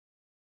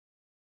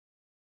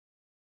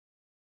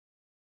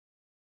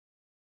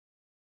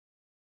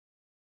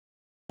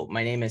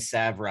my name is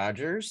Sav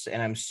Rodgers,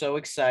 and I'm so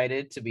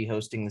excited to be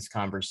hosting this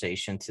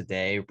conversation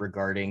today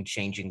regarding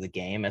changing the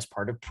game as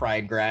part of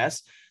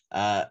Pridegrass,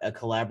 a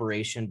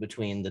collaboration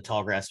between the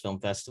Tallgrass Film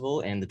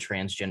Festival and the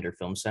Transgender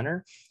Film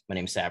Center. My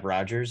name is Sav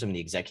Rodgers. I'm the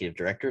executive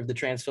director of the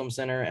Trans Film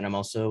Center, and I'm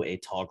also a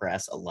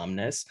Tallgrass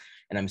alumnus.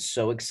 And I'm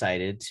so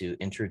excited to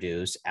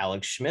introduce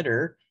Alex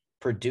Schmider,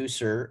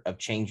 producer of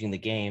Changing the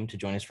Game, to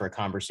join us for a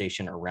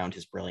conversation around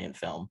his brilliant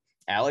film.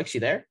 Alex, you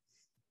there?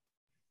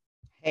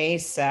 Hey,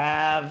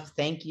 Sav,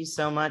 thank you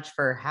so much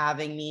for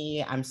having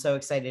me. I'm so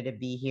excited to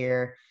be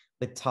here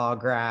with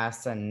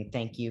Tallgrass, and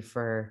thank you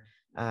for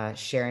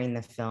sharing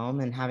the film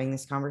and having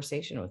this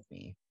conversation with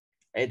me.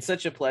 It's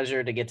such a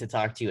pleasure to get to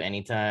talk to you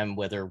anytime,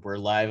 whether we're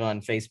live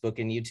on Facebook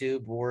and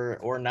YouTube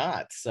or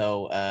not.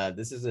 So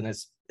this is an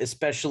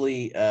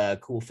especially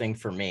cool thing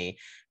for me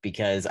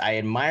because I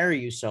admire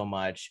you so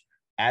much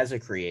as a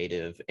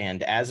creative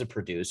and as a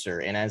producer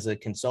and as a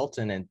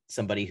consultant and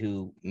somebody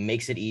who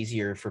makes it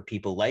easier for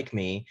people like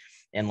me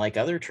and like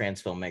other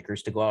trans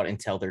filmmakers to go out and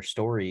tell their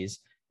stories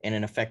in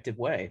an effective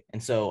way.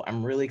 And so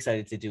I'm really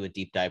excited to do a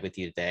deep dive with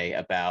you today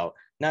about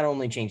not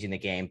only changing the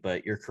game,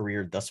 but your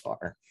career thus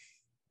far.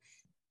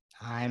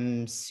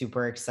 I'm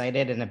super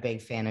excited and a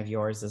big fan of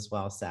yours as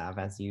well, Sav,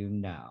 as you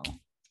know.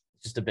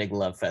 Just a big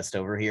love fest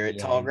over here at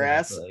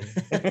Tallgrass.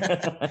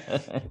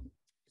 Exactly.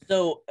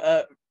 So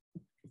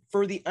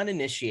for the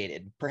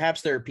uninitiated,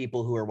 perhaps there are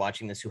people who are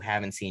watching this who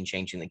haven't seen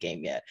Changing the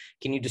Game yet.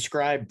 Can you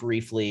describe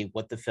briefly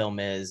what the film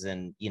is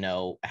and,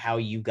 how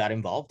you got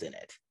involved in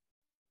it?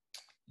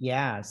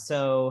 Yeah,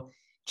 so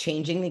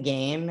Changing the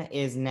Game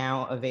is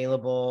now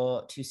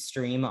available to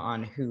stream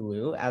on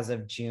Hulu as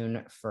of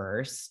June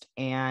 1st.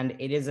 And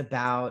it is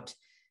about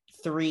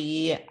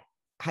 3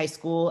 high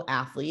school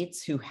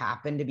athletes who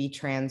happen to be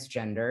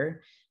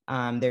transgender.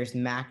 There's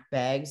Mac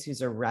Beggs,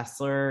 who's a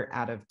wrestler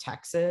out of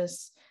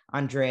Texas,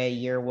 Andrea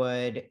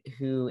Yearwood,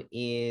 who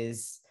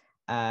is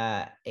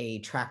a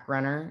track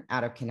runner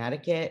out of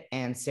Connecticut,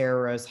 and Sarah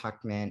Rose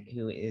Huckman,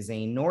 who is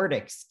a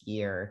Nordic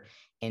skier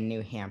in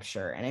New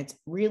Hampshire. And it's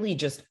really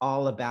just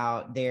all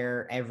about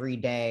their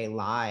everyday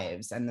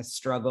lives and the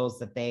struggles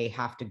that they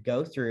have to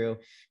go through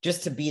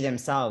just to be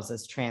themselves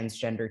as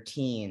transgender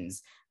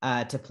teens,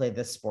 to play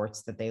the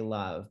sports that they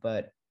love.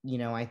 But,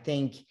 I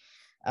think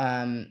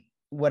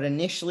what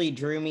initially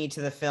drew me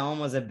to the film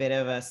was a bit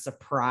of a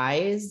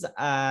surprise.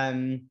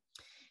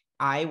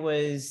 I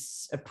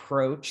was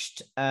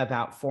approached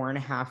about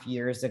 4.5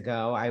 years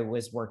ago. I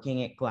was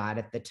working at GLAAD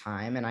at the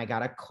time, and I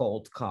got a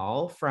cold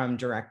call from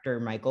director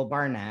Michael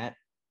Barnett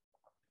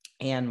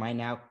and my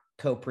now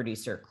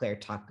co-producer Claire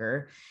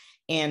Tucker.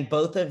 And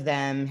both of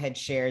them had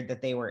shared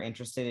that they were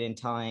interested in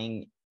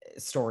telling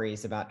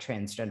stories about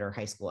transgender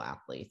high school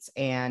athletes.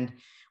 And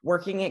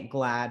working at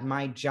GLAAD,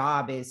 my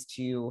job is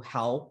to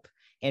help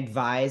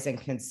advise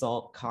and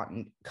consult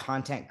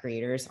content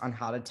creators on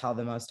how to tell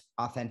the most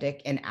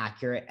authentic and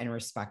accurate and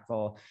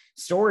respectful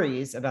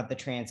stories about the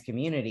trans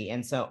community.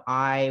 And so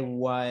I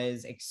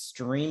was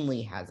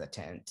extremely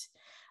hesitant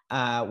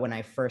when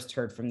I first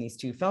heard from these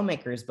 2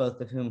 filmmakers, both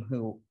of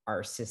who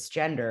are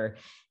cisgender,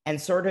 and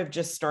sort of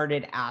just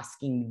started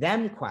asking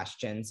them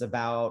questions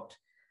about,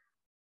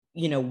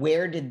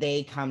 where did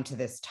they come to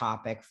this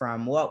topic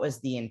from? What was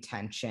the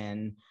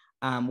intention?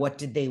 What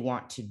did they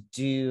want to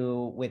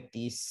do with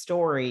these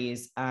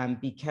stories?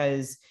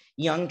 Because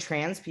young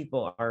trans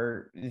people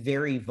are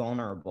very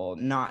vulnerable,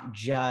 not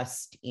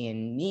just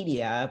in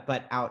media,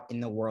 but out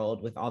in the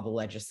world with all the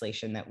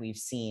legislation that we've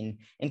seen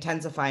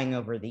intensifying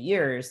over the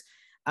years.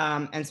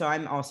 And so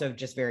I'm also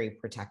just very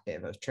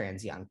protective of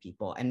trans young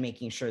people and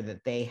making sure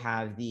that they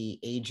have the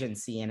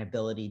agency and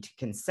ability to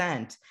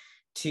consent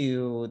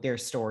to their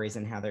stories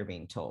and how they're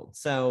being told.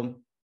 So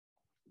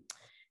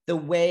the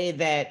way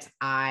that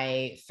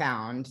I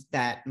found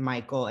that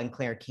Michael and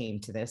Claire came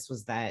to this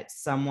was that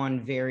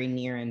someone very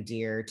near and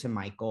dear to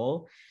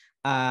Michael,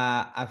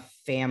 a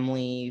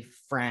family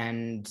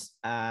friend's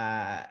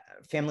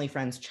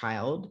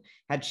child,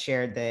 had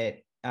shared that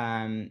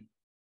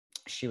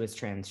she was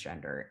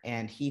transgender,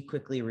 and he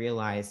quickly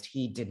realized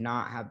he did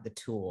not have the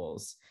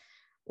tools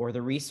or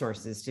the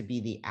resources to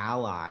be the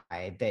ally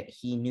that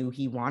he knew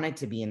he wanted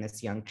to be in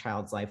this young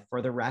child's life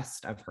for the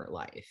rest of her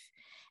life.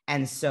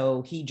 And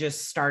so he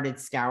just started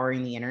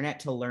scouring the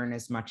internet to learn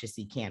as much as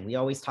he can. We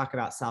always talk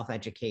about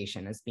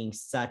self-education as being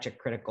such a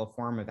critical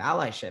form of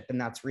allyship, and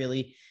that's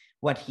really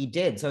what he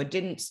did. So it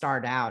didn't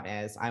start out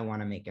as, I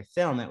want to make a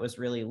film. It was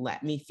really,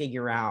 let me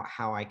figure out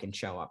how I can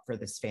show up for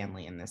this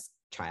family and this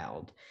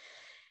child.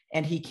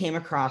 And he came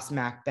across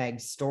Mac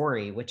Begg's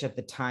story, which at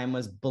the time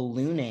was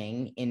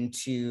ballooning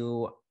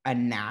into a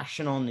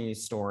national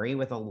news story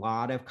with a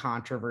lot of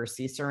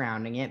controversy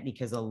surrounding it,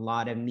 because a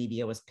lot of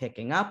media was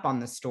picking up on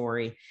the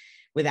story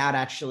without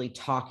actually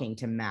talking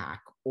to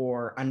Mac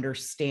or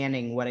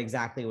understanding what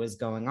exactly was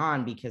going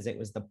on, because it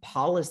was the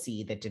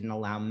policy that didn't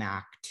allow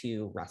Mac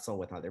to wrestle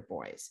with other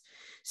boys.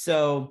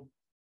 So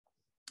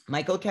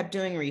Michael kept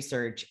doing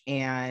research,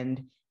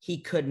 and he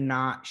could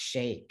not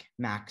shake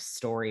Mac's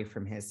story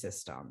from his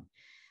system.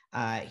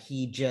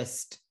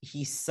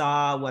 He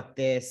saw what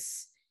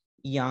this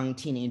young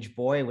teenage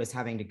boy was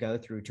having to go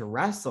through to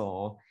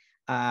wrestle.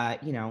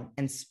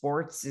 And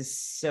sports is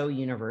so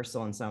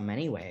universal in so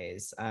many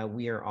ways.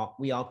 We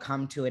all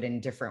come to it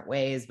in different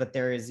ways, but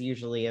there is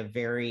usually a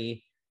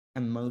very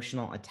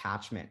emotional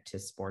attachment to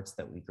sports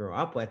that we grew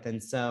up with.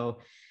 And so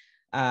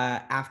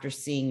after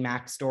seeing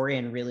Mac's story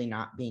and really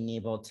not being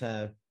able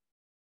to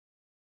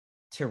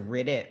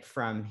rid it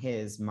from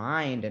his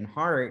mind and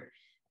heart,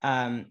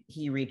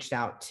 he reached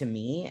out to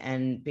me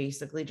and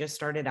basically just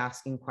started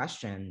asking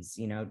questions.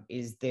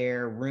 Is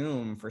there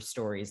room for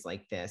stories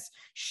like this?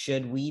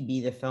 Should we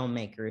be the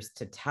filmmakers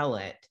to tell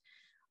it?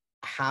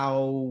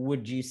 How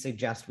would you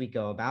suggest we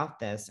go about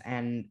this?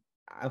 And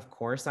of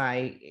course,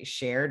 I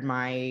shared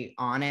my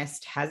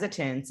honest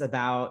hesitance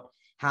about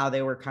how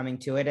they were coming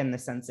to it and the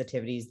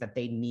sensitivities that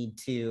they need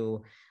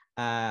to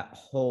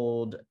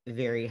hold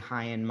very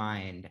high in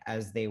mind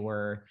as they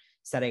were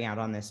setting out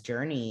on this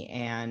journey.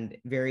 And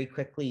very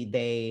quickly,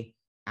 they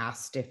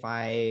asked if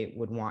I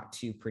would want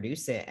to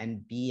produce it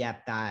and be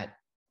at that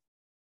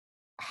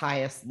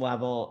highest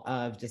level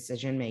of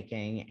decision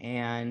making.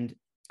 And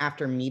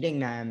after meeting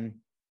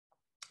them,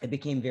 it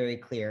became very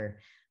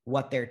clear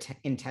what their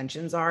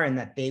intentions are, and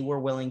that they were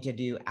willing to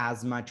do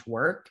as much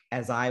work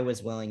as I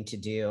was willing to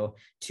do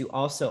to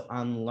also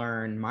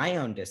unlearn my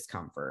own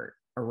discomfort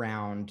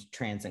around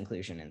trans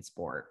inclusion in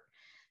sport.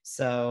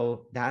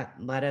 So that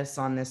led us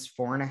on this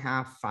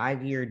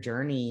 4.5-5 year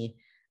journey.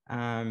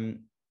 And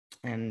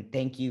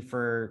thank you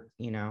for,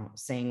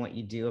 saying what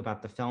you do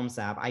about the film,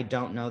 Sav. I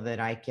don't know that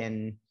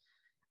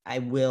I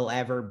will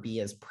ever be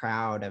as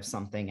proud of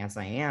something as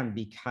I am,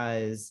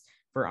 because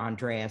for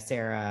Andrea,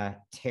 Sarah,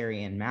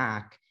 Terry, and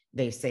Mac,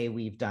 they say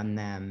we've done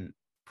them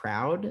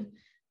proud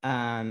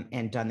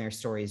and done their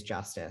stories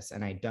justice.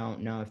 And I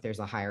don't know if there's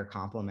a higher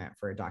compliment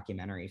for a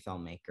documentary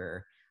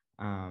filmmaker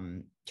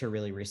to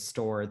really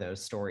restore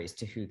those stories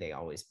to who they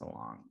always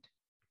belonged.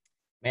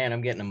 Man,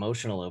 I'm getting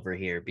emotional over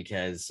here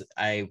because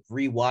I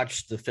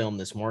rewatched the film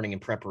this morning in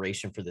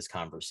preparation for this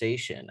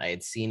conversation. I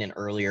had seen an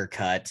earlier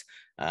cut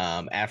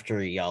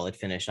after y'all had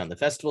finished on the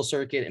festival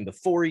circuit and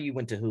before you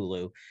went to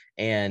Hulu,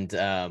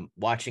 and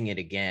watching it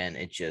again,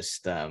 it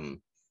just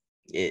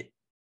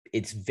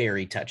it's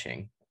very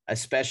touching,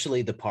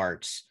 especially the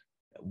parts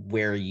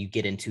where you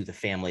get into the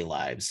family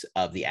lives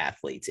of the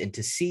athletes, and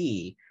to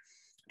see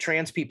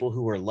trans people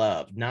who are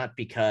loved not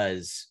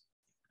because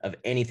of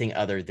anything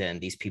other than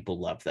these people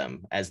love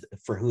them as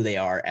for who they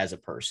are as a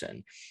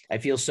person. I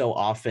feel so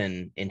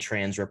often in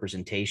trans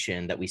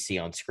representation that we see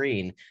on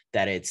screen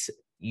that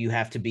you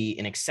have to be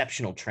an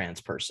exceptional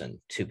trans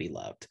person to be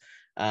loved.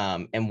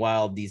 And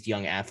while these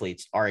young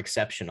athletes are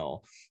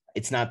exceptional,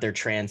 it's not their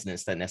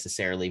transness that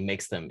necessarily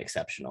makes them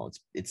exceptional.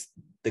 It's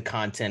the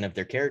content of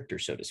their character,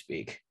 so to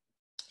speak.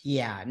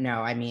 Yeah,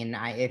 no, I mean,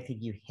 I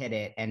think you hit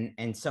it.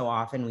 And so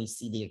often we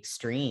see the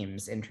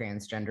extremes in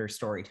transgender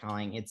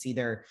storytelling. It's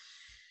either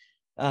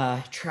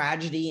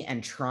tragedy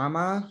and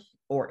trauma,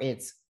 or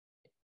it's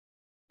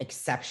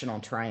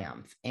exceptional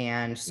triumph.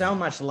 And so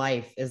much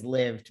life is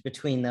lived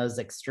between those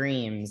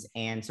extremes.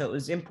 And so it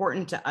was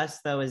important to us,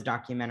 though, as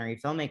documentary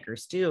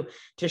filmmakers, too,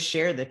 to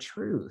share the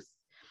truth.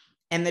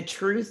 And the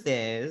truth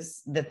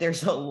is that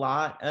there's a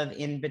lot of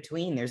in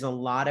between. There's a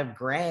lot of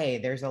gray.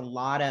 There's a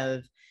lot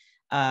of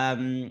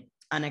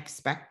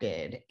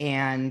unexpected.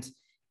 And,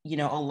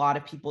 a lot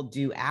of people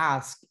do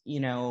ask,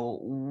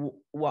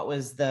 what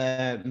was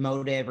the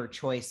motive or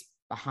choice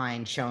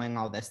behind showing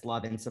all this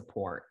love and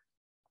support?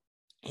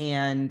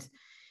 And,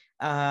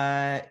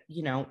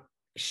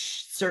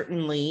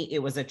 certainly it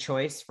was a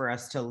choice for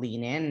us to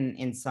lean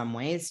in some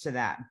ways to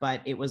that,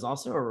 but it was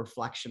also a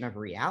reflection of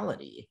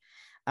reality.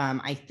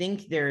 I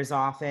think there's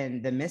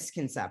often the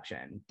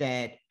misconception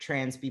that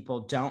trans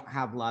people don't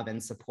have love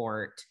and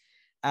support,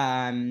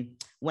 when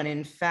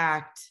in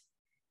fact,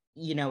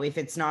 if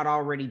it's not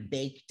already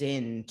baked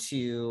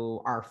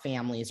into our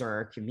families or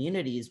our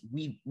communities,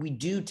 we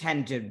do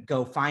tend to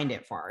go find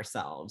it for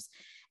ourselves.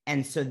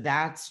 And so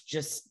that's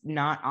just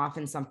not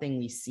often something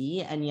we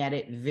see, and yet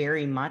it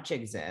very much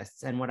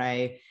exists. And what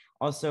I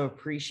also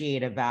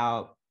appreciate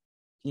about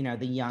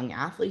the young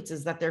athletes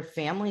is that their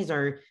families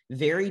are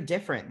very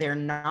different. They're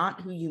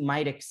not who you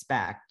might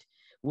expect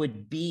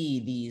would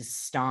be these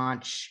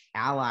staunch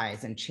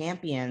allies and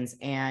champions.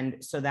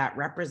 And so that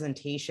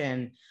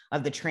representation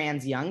of the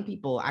trans young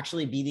people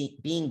actually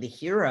being the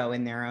hero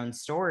in their own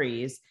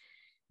stories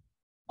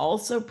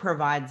also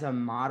provides a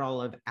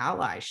model of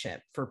allyship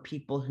for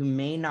people who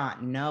may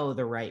not know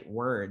the right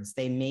words.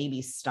 They may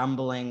be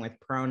stumbling with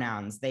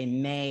pronouns. They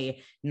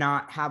may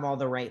not have all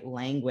the right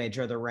language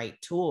or the right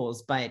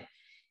tools, but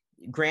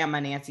Grandma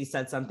Nancy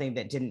said something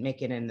that didn't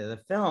make it into the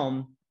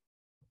film.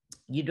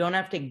 You don't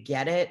have to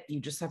get it. You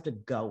just have to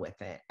go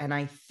with it. And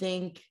I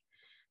think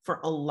for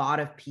a lot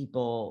of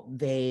people,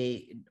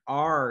 they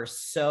are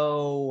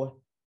so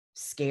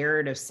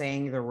scared of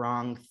saying the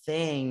wrong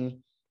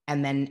thing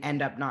and then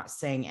end up not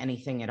saying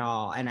anything at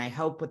all. And I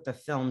hope what the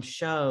film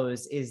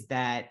shows is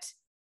that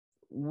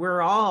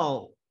we're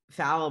all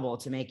fallible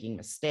to making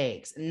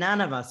mistakes.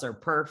 None of us are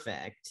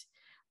perfect.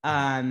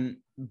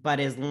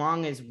 but as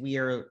long as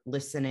we're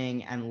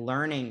listening and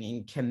learning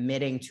and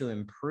committing to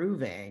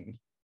improving,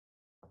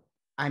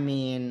 I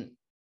mean,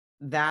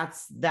 that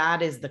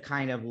is the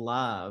kind of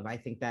love I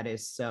think that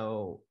is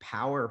so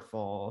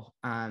powerful,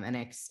 and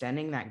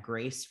extending that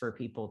grace for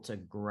people to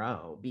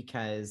grow.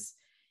 Because,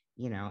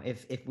 you know,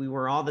 if we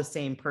were all the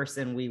same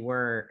person we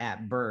were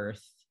at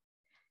birth,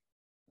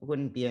 it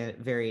wouldn't be a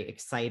very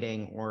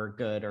exciting or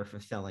good or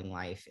fulfilling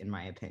life, in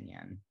my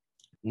opinion.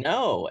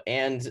 No,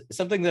 and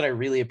something that I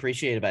really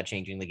appreciate about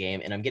Changing the Game,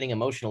 and I'm getting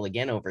emotional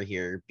again over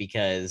here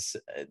because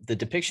the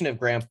depiction of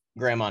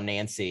Grandma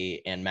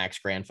Nancy and Mac's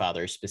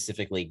grandfather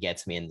specifically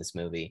gets me in this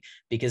movie,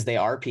 because they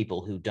are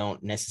people who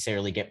don't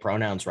necessarily get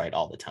pronouns right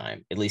all the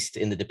time, at least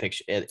in the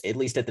depiction, at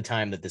least at the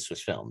time that this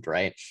was filmed,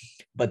 right?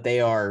 But they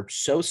are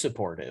so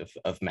supportive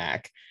of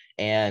Mac,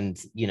 and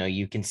you know,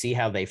 you can see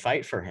how they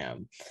fight for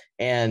him.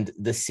 And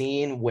the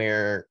scene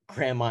where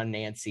Grandma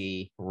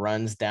Nancy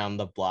runs down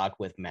the block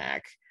with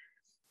Mac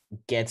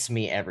gets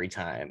me every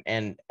time.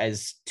 And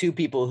as two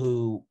people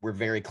who were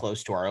very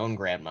close to our own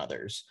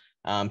grandmothers,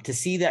 to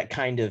see that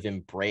kind of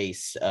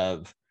embrace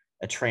of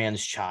a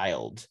trans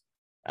child,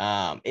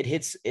 it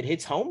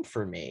hits home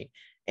for me.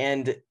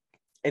 And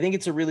I think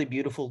it's a really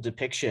beautiful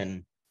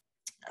depiction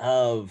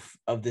of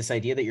this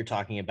idea that you're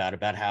talking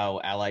about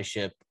how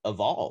allyship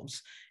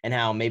evolves, and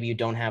how maybe you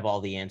don't have all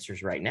the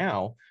answers right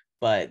now,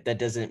 but that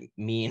doesn't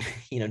mean,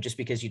 you know, just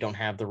because you don't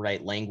have the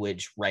right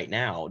language right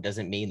now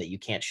doesn't mean that you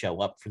can't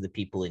show up for the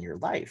people in your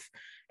life.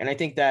 And I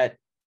think that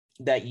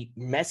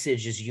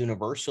message is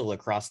universal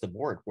across the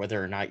board,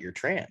 whether or not you're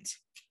trans.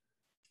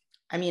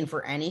 I mean,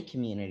 for any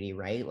community,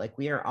 right? Like,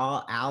 we are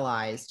all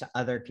allies to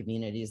other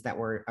communities that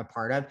we're a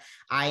part of.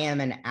 I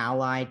am an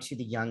ally to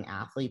the young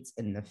athletes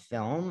in the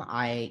film.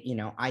 I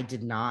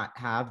did not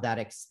have that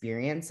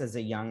experience as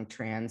a young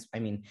trans. I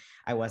mean,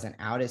 I wasn't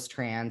out as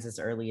trans as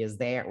early as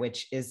there,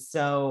 which is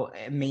so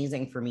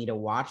amazing for me to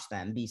watch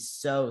them be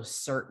so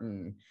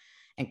certain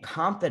and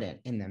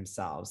confident in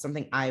themselves.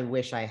 Something I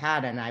wish I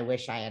had, and I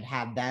wish I had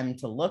had them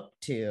to look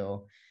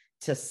to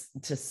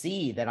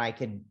see that I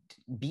could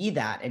be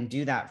that and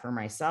do that for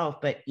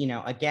myself. But, you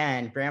know,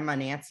 again, Grandma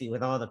Nancy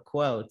with all the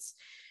quotes,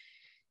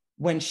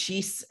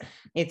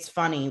 it's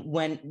funny,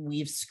 when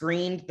we've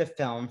screened the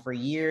film for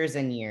years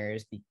and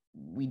years,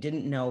 we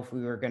didn't know if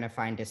we were going to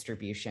find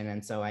distribution.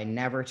 And so I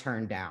never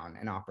turned down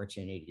an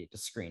opportunity to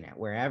screen it.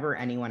 Wherever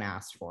anyone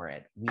asked for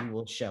it, we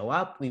will show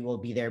up, we will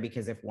be there,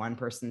 because if one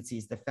person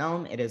sees the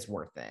film, it is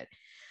worth it.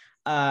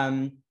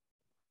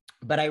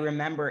 But I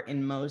remember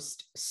in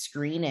most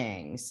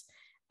screenings,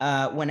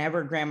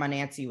 whenever Grandma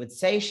Nancy would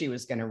say she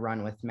was going to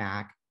run with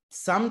Mac,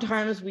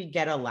 sometimes we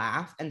get a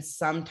laugh and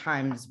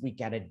sometimes we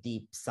get a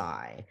deep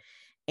sigh.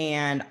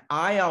 And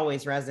I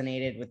always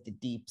resonated with the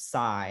deep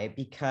sigh,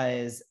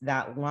 because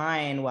that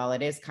line, while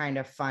it is kind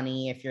of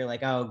funny, if you're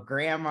like, oh,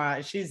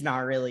 Grandma, she's not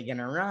really going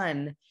to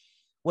run,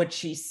 what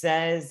she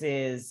says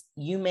is,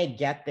 you may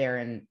get there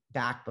and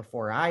back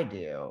before I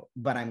do,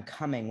 but I'm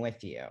coming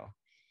with you.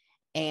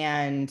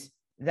 And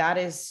that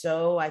is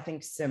so, I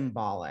think,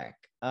 symbolic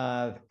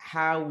of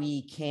how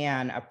we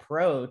can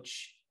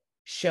approach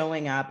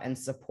showing up and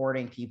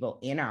supporting people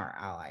in our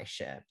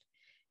allyship.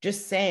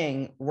 Just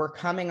saying, we're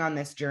coming on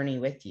this journey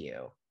with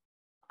you.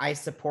 I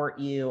support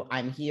you.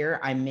 I'm here.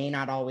 I may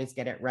not always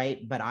get it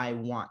right, but I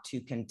want to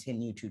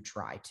continue to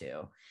try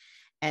to.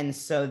 And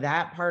so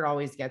that part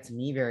always gets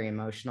me very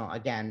emotional.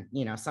 Again,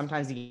 you know,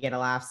 sometimes you get a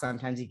laugh,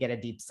 sometimes you get a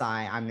deep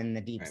sigh. I'm in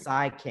the deep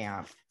sigh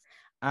camp.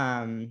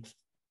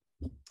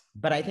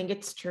 But I think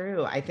it's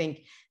true. I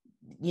think,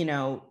 you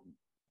know,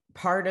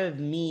 part of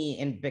me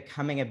in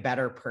becoming a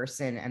better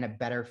person and a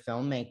better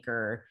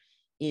filmmaker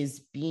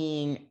is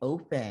being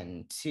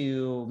open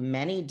to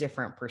many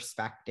different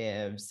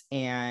perspectives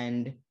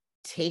and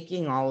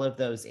taking all of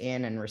those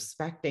in and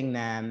respecting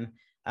them,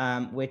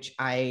 which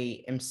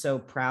I am so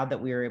proud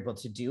that we were able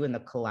to do in the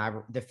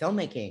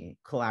filmmaking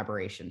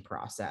collaboration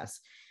process.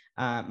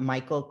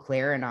 Michael,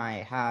 Claire, and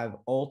I have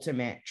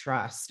ultimate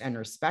trust and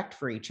respect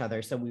for each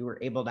other. So we were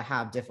able to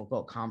have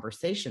difficult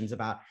conversations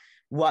about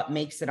what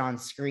makes it on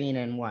screen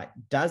and what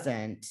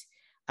doesn't.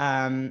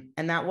 And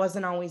that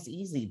wasn't always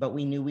easy, but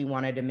we knew we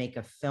wanted to make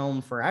a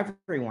film for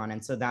everyone.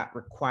 And so that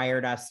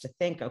required us to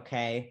think,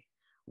 okay,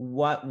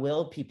 what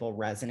will people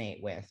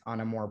resonate with on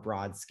a more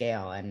broad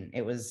scale? And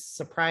it was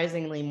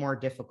surprisingly more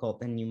difficult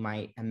than you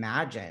might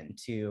imagine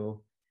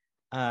to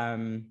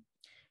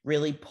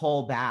really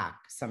pull back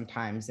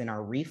sometimes in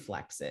our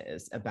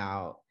reflexes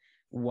about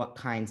what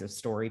kinds of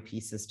story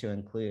pieces to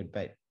include.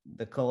 But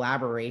the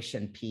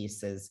collaboration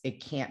piece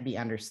it can't be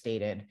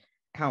understated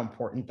how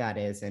important that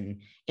is in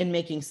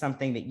making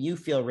something that you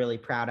feel really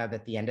proud of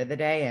at the end of the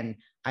day. And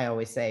I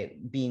always say,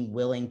 being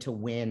willing to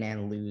win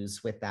and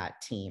lose with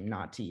that team,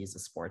 not to use a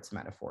sports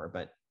metaphor,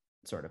 but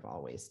sort of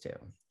always too.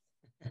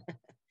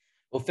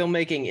 Well,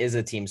 filmmaking is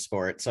a team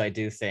sport, so I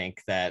do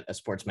think that a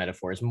sports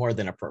metaphor is more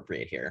than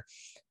appropriate here.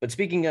 But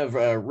speaking of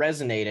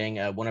resonating,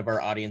 one of our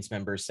audience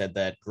members said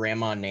that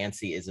Grandma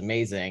Nancy is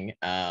amazing.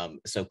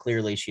 So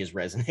clearly, she is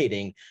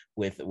resonating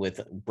with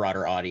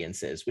broader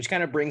audiences, which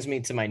kind of brings me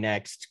to my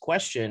next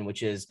question,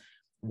 which is,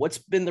 what's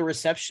been the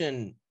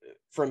reception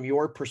from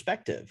your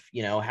perspective?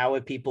 You know, how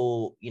have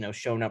people, you know,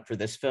 shown up for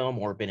this film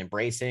or been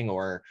embracing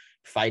or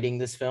fighting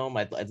this film?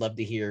 I'd love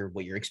to hear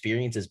what your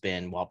experience has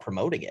been while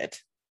promoting it.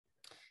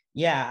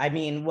 Yeah, I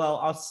mean, well,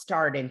 I'll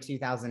start in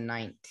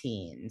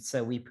 2019.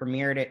 So we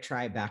premiered at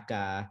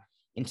Tribeca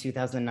in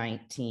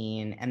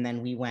 2019, and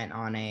then we went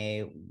on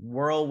a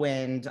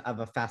whirlwind of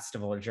a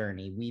festival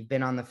journey. We've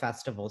been on the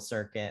festival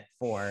circuit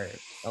for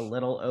a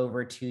little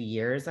over 2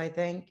 years, I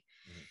think.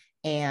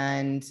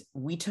 And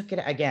we took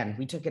it again,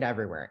 we took it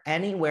everywhere.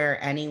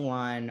 Anywhere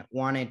anyone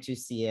wanted to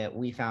see it,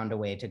 we found a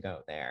way to go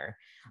there.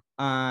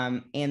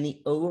 And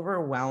the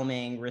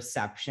overwhelming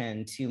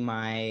reception, to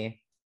my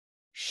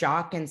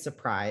shock and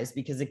surprise,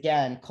 because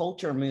again,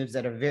 culture moves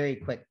at a very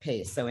quick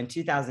pace. So in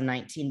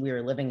 2019, we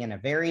were living in a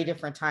very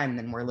different time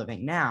than we're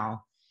living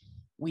now.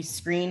 We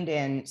screened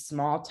in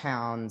small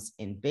towns,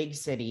 in big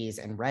cities,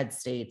 in red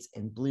states,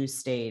 in blue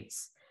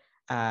states,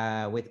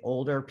 with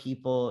older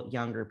people,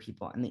 younger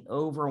people, and the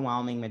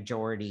overwhelming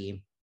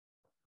majority,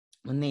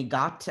 when they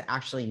got to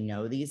actually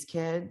know these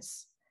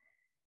kids,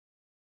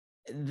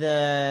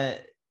 the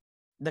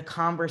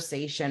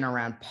conversation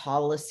around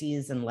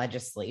policies and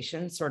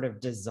legislation sort of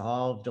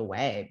dissolved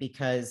away,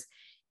 because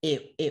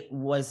it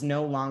was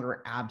no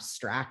longer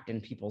abstract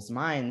in people's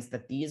minds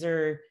that these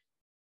are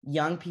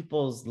young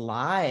people's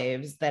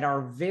lives that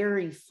are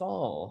very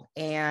full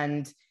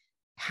and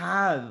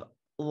have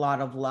a lot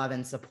of love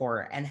and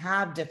support and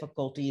have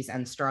difficulties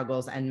and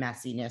struggles and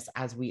messiness,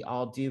 as we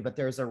all do, but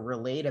there's a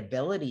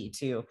relatability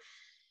to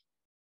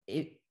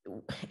it.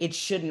 It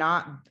should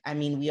not, I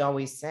mean, we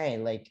always say,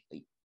 like,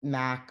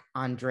 Mac,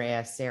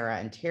 Andrea, Sarah,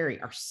 and Terry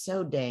are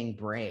so dang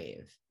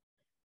brave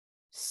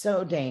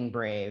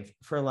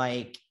for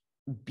like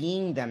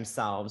being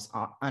themselves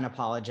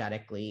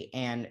unapologetically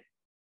and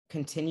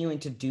continuing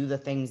to do the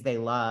things they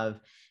love,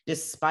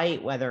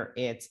 despite whether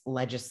it's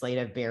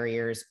legislative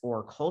barriers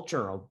or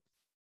cultural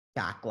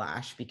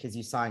backlash. Because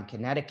you saw in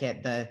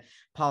Connecticut, the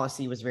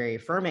policy was very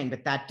affirming,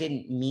 but that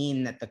didn't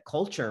mean that the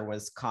culture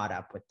was caught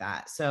up with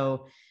that.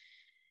 So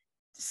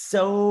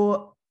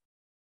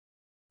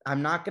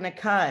I'm not going to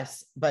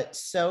cuss, but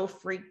so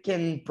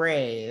freaking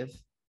brave.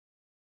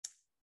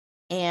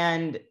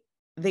 And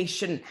they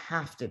shouldn't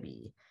have to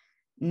be.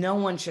 No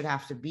one should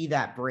have to be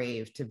that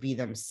brave to be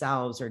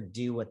themselves or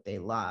do what they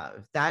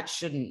love. That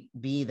shouldn't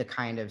be the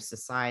kind of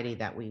society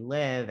that we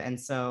live. And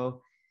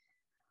so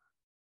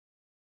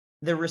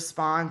the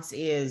response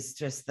is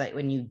just that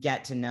when you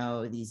get to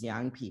know these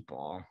young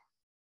people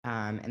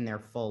and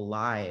their full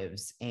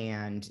lives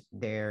and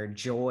their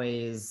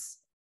joys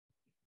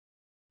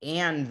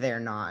and their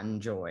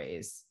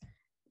non-joys,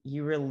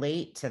 you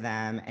relate to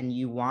them and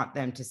you want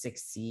them to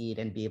succeed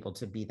and be able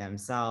to be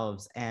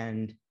themselves.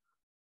 And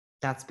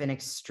that's been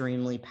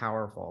extremely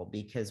powerful,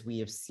 because we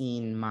have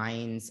seen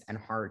minds and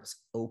hearts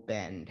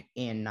opened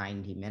in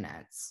 90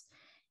 minutes.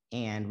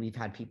 And we've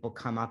had people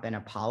come up and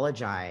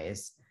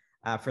apologize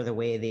for the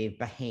way they've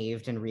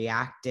behaved and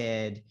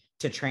reacted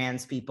to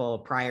trans people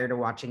prior to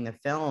watching the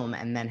film,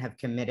 and then have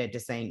committed to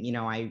saying, you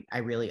know, I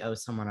really owe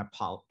someone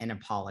an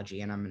apology,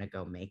 and I'm going to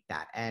go make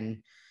that.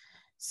 And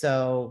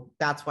so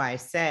that's why I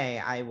say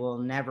I will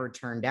never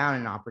turn down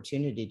an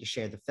opportunity to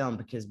share the film,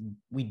 because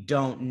we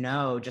don't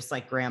know, just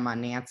like Grandma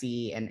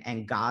Nancy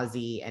and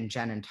Ghazi and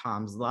Jen and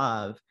Tom's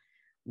love,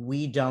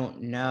 we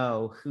don't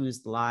know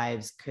whose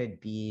lives could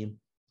be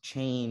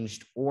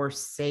changed or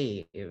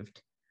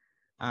saved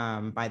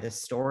by the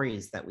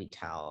stories that we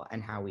tell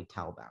and how we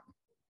tell them.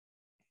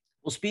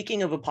 Well,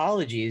 speaking of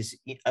apologies,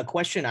 a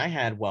question I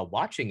had while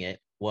watching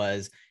it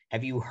was,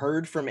 have you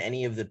heard from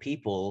any of the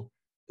people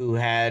who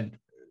had,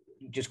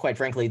 just quite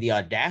frankly, the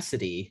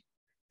audacity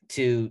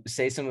to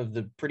say some of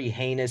the pretty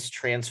heinous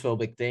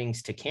transphobic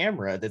things to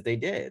camera that they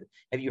did?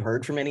 Have you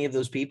heard from any of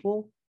those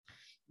people?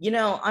 You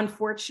know,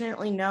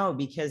 unfortunately, no,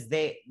 because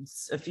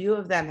a few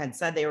of them had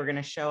said they were going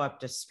to show up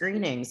to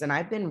screenings, and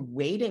I've been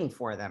waiting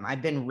for them.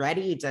 I've been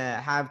ready to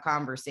have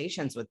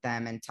conversations with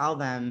them and tell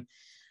them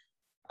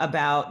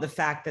about the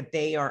fact that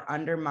they are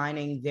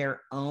undermining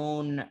their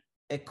own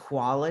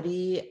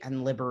equality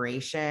and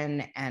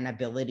liberation and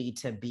ability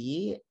to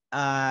be.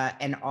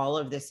 And all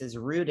of this is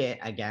rooted,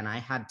 again, I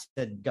had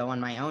to go on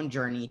my own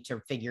journey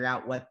to figure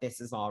out what this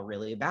is all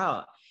really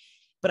about.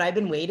 But I've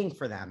been waiting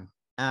for them.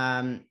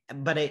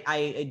 But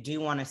I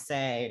do want to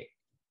say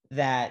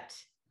that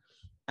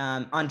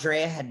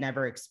Andrea had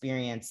never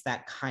experienced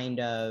that kind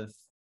of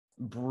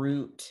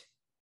brute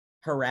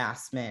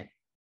harassment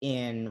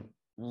in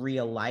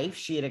real life.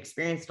 She had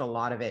experienced a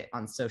lot of it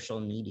on social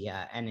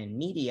media and in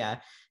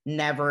media,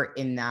 never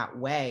in that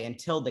way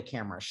until the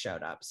camera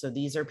showed up. So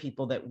these are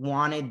people that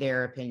wanted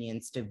their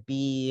opinions to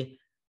be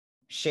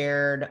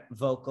shared,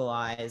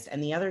 vocalized.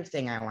 And the other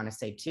thing I want to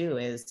say too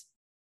is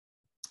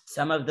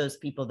some of those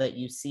people that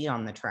you see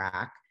on the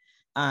track,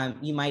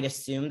 you might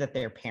assume that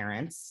they're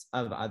parents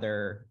of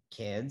other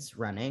kids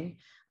running,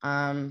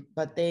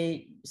 but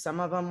some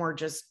of them were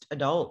just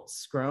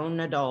adults, grown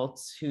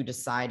adults who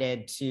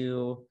decided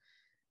to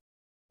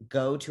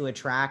go to a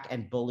track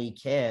and bully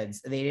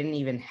kids. They didn't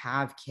even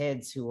have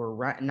kids who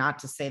were not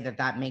to say that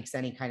that makes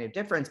any kind of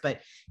difference,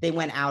 but they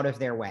went out of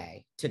their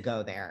way to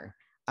go there,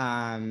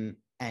 and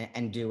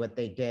do what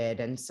they did.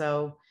 And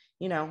so,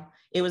 you know,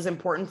 it was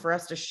important for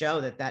us to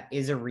show that that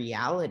is a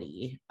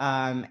reality,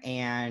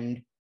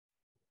 and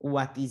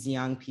what these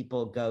young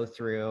people go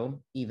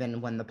through,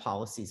 even when the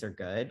policies are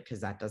good,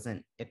 because that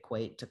doesn't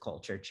equate to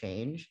culture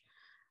change.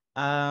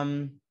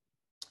 And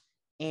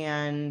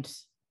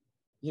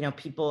you know,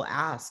 people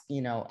ask,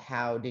 you know,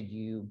 how did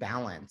you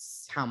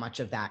balance how much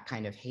of that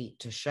kind of hate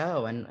to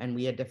show? And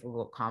we had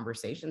difficult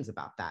conversations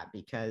about that,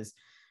 because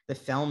the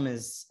film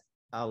is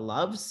a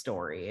love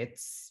story.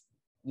 It's,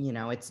 you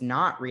know, it's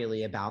not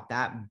really about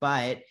that,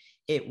 but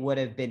it would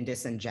have been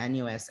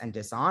disingenuous and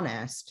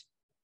dishonest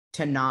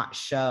to not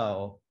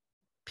show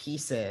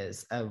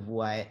pieces of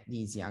what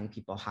these young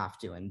people have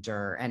to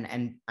endure.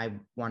 And I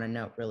want to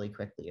note really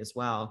quickly as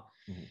well,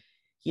 mm-hmm.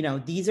 You know,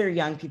 these are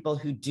young people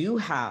who do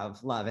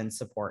have love and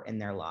support in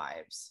their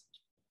lives.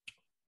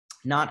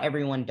 Not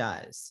everyone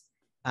does.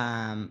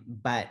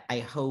 But I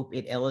hope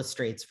it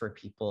illustrates for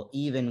people,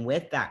 even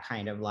with that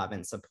kind of love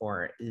and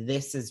support,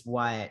 this is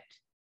what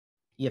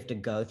you have to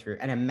go through,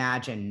 and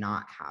imagine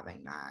not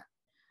having that.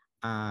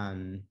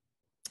 And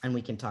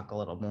we can talk a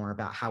little more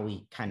about how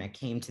we kind of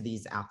came to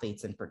these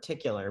athletes in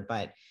particular,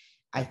 but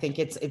I think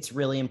it's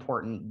really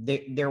important.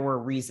 There were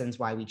reasons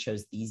why we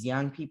chose these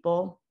young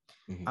people.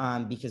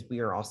 Mm-hmm. Because we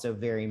are also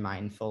very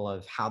mindful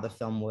of how the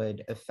film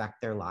would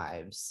affect their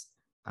lives.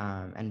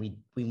 And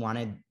we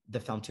wanted the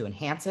film to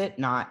enhance it,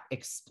 not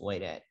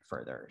exploit it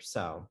further.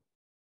 So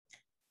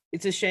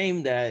it's a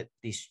shame that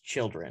these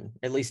children,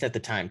 at least at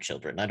the time,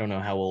 children, I don't know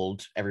how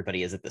old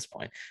everybody is at this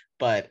point,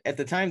 but at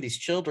the time, these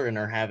children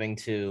are having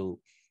to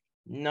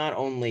not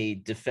only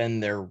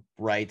defend their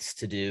rights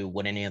to do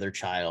what any other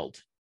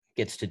child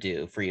gets to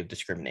do free of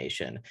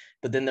discrimination,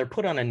 but then they're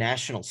put on a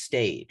national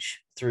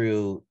stage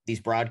through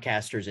these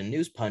broadcasters and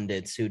news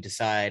pundits who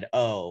decide,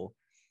 oh,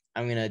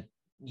 I'm going to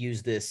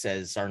use this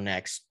as our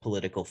next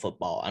political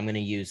football. I'm going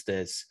to use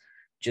this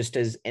just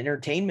as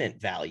entertainment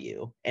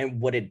value.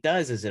 And what it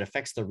does is it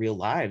affects the real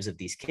lives of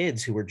these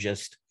kids who are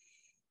just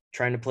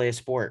trying to play a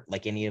sport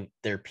like any of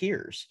their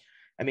peers.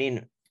 I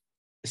mean,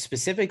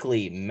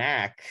 specifically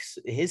Max,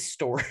 his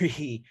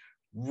story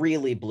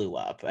really blew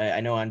up.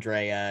 I know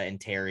Andrea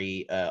and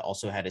Terry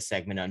also had a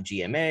segment on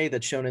GMA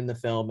that's shown in the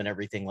film and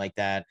everything like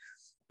that.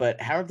 But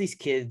how have these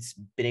kids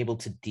been able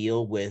to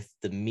deal with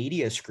the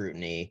media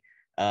scrutiny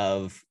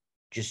of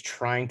just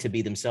trying to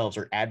be themselves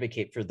or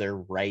advocate for their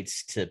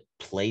rights to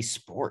play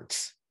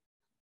sports?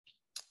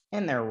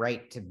 And their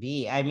right to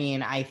be. I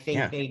mean, I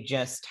think they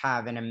just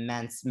have an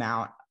immense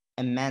amount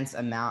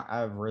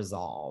of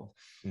resolve,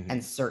 mm-hmm.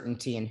 and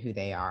certainty in who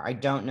they are. I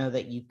don't know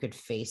that you could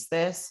face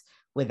this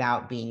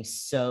without being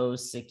so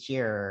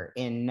secure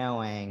in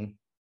knowing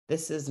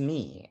this is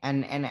me.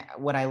 And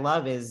what I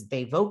love is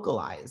they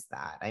vocalize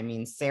that. I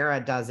mean, Sarah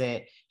does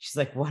it. She's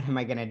like, what am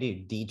I going to do?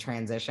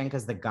 Detransition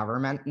because the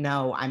government?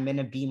 No, I'm going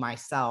to be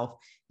myself.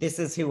 This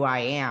is who I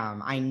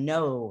am. I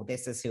know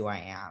this is who I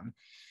am.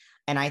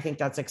 And I think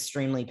that's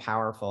extremely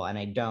powerful. And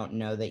I don't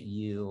know that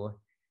you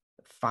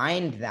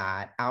find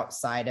that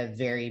outside of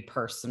very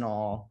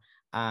personal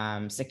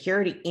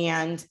security,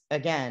 and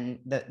again,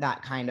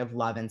 that kind of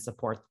love and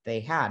support that they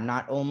had,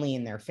 not only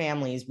in their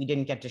families, we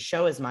didn't get to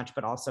show as much,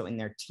 but also in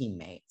their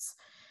teammates.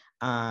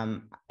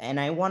 And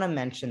I want to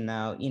mention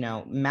though, you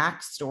know,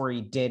 Mac's story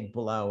did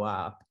blow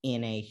up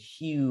in a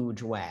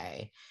huge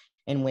way,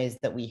 in ways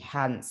that we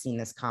hadn't seen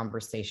this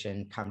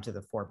conversation come to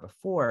the fore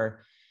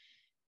before.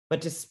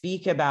 But to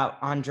speak about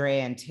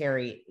Andrea and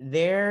Terry,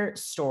 their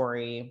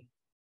story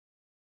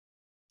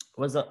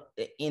was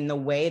in the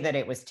way that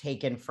it was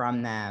taken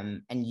from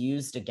them and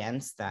used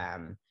against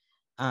them,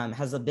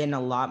 has been a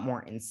lot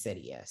more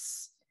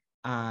insidious.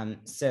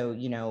 So,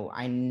 you know,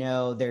 I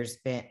know there's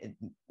been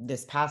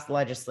this past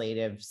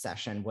legislative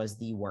session was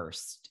the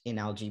worst in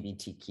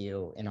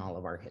LGBTQ in all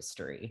of our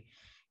history.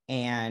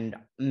 And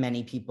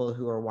many people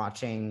who are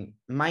watching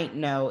might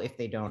know, if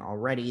they don't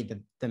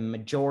already, the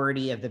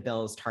majority of the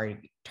bills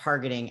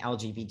targeting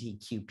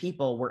LGBTQ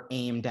people were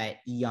aimed at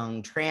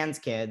young trans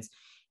kids,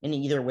 and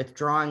either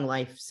withdrawing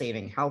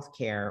life-saving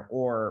healthcare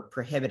or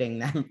prohibiting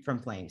them from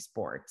playing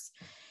sports.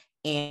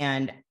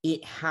 And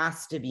it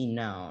has to be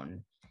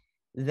known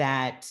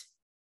that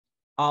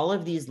all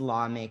of these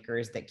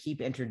lawmakers that keep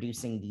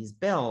introducing these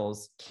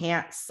bills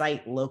can't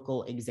cite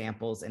local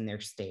examples in their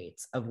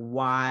states of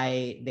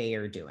why they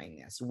are doing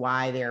this,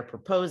 why they're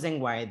proposing,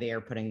 why they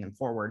are putting them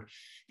forward.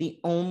 The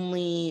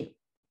only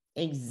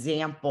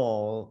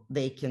example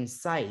they can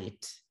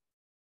cite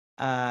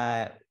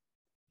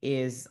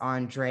is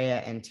Andrea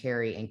and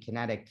Terry in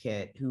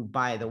Connecticut, who,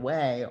 by the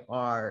way,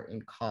 are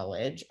in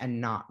college and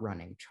not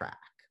running track.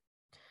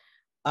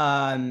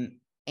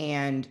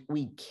 And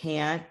we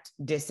can't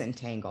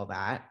disentangle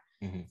that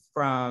Mhm.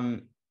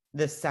 from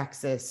the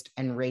sexist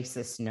and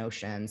racist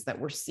notions that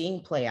we're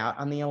seeing play out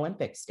on the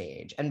Olympic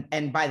stage.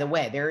 And by the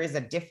way, there is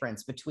a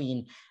difference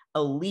between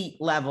elite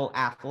level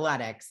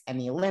athletics and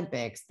the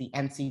Olympics, the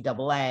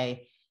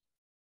NCAA,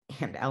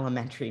 and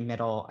elementary,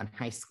 middle, and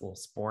high school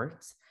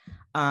sports.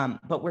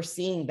 But we're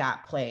seeing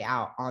that play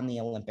out on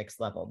the Olympics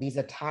level. These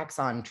attacks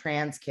on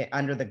trans kids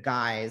under the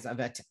guise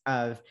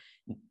of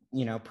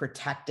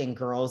protecting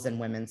girls and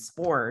women's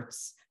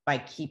sports by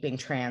keeping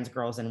trans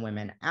girls and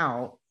women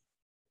out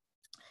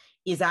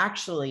is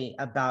actually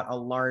about a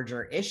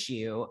larger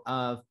issue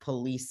of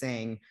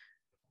policing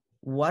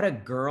what a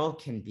girl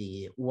can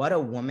be, what a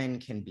woman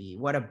can be,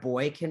 what a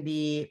boy can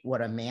be,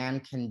 what a man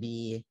can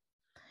be,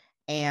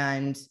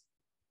 and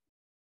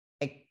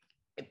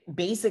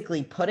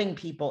basically putting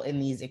people in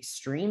these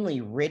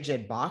extremely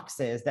rigid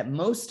boxes that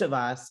most of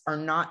us are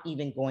not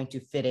even going to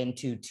fit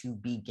into to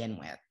begin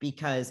with,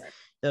 because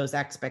those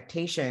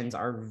expectations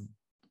are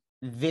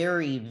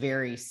very,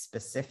 very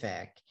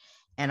specific.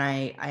 And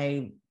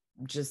I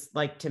just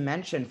like to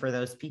mention for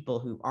those people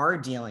who are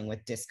dealing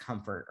with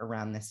discomfort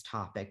around this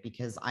topic,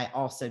 because I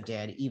also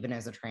did, even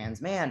as a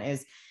trans man,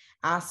 is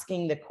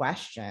asking the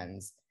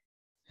questions: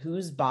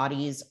 whose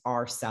bodies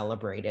are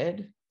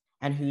celebrated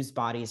and whose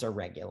bodies are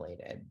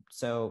regulated?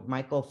 So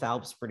Michael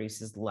Phelps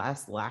produces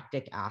less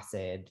lactic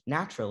acid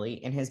naturally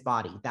in his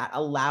body. That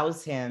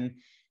allows him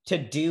to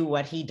do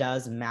what he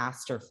does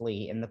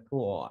masterfully in the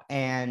pool.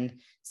 And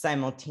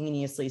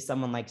simultaneously,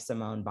 someone like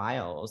Simone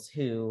Biles,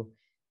 who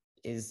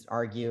is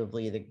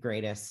arguably the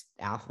greatest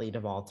athlete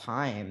of all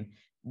time,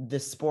 the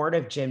sport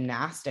of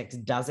gymnastics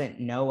doesn't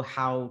know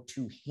how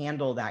to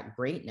handle that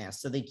greatness.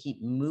 So they keep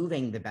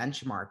moving the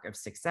benchmark of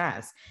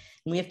success.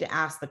 And we have to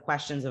ask the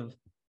questions of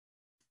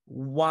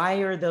why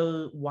are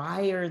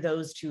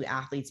those two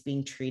athletes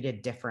being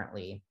treated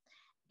differently?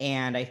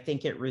 And I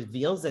think it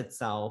reveals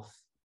itself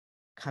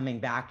coming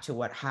back to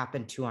what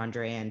happened to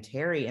Andrea and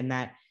Terry, and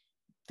that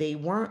they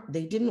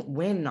didn't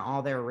win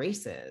all their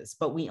races,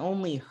 but we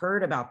only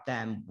heard about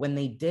them when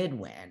they did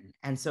win.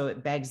 And so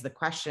it begs the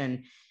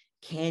question,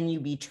 can you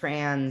be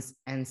trans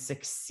and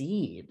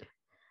succeed?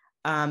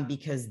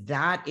 Because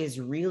that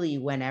is really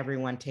when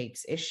everyone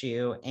takes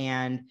issue,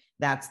 and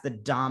that's the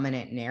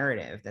dominant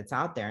narrative that's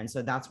out there. And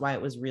so that's why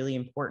it was really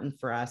important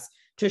for us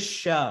to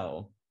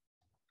show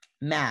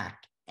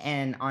Mac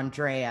and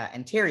Andrea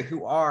and Terry,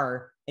 who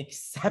are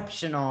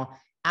exceptional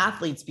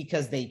athletes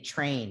because they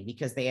train,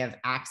 because they have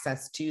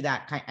access to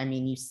that kind. I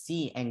mean, you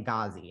see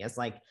Ngazi as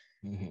like,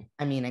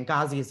 I mean,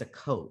 Ngazi is a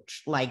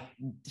coach. Like,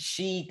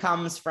 she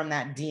comes from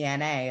that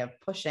DNA of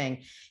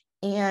pushing.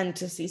 And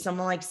to see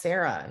someone like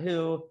Sarah,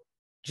 who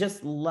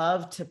just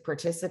loved to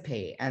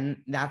participate. And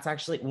that's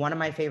actually one of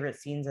my favorite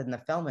scenes in the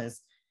film,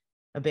 is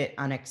a bit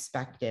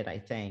unexpected, I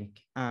think.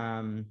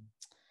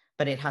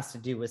 But it has to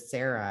do with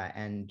Sarah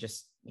and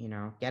just,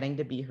 getting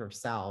to be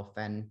herself.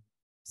 And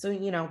so,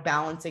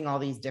 balancing all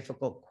these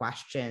difficult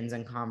questions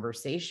and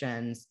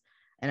conversations,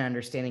 and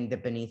understanding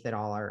that beneath it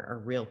all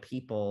are real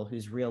people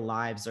whose real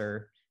lives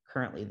are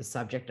currently the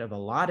subject of a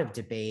lot of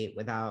debate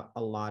without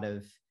a lot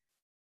of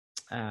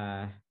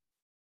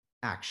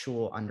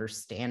actual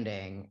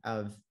understanding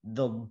of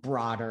the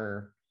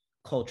broader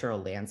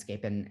cultural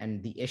landscape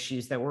and the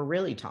issues that we're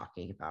really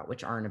talking about,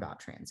 which aren't about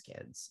trans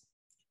kids.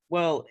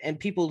 Well, and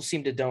people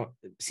seem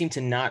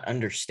to not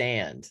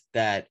understand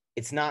that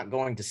it's not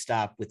going to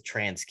stop with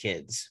trans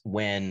kids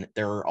when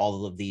there are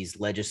all of these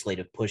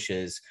legislative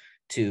pushes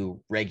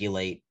to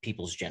regulate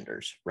people's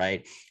genders,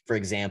 right? For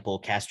example,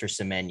 Caster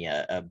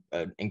Semenya,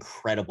 an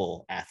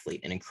incredible athlete,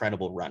 an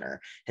incredible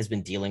runner, has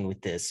been dealing with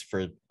this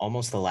for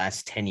almost the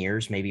last 10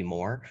 years, maybe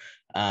more,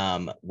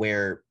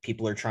 where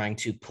people are trying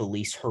to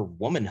police her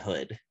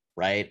womanhood,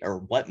 right? Or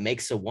what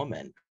makes a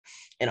woman.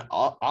 And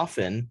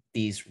often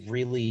these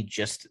really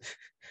just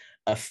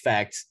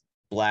affect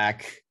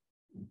Black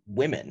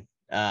women,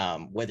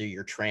 whether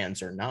you're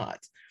trans or not.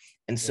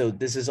 And so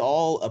this is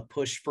all a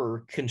push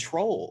for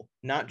control,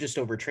 not just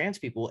over trans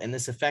people, and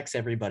this affects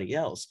everybody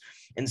else.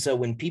 And so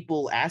when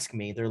people ask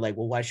me, they're like,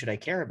 well, why should I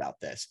care about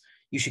this?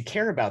 You should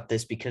care about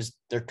this because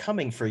they're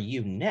coming for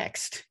you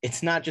next.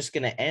 It's not just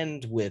going to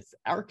end with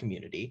our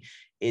community.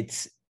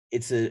 It's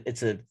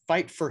a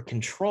fight for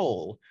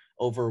control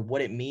over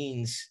what it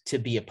means to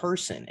be a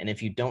person. And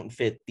if you don't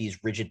fit these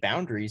rigid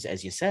boundaries,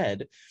 as you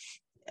said,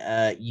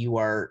 you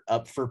are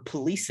up for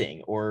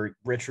policing or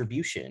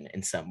retribution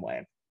in some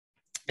way.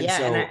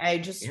 And I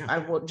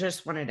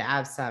just wanted to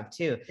add, Sav,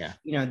 too.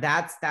 Yeah.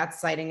 That's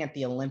citing at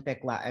the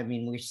Olympic level. I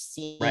mean, we're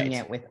seeing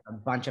it with a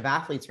bunch of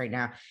athletes right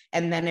now.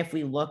 And then if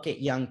we look at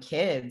young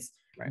kids,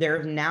 there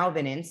have now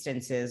been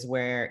instances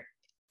where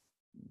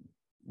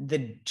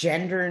the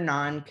gender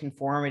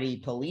nonconformity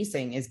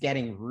policing is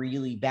getting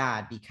really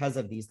bad because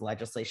of these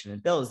legislation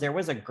and bills. There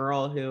was a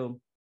girl who,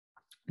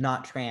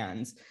 not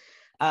trans,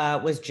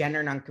 was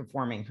gender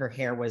nonconforming. Her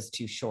hair was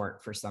too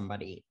short for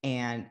somebody.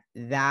 And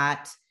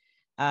that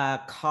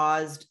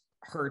caused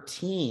her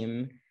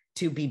team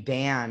to be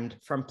banned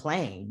from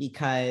playing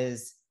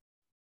because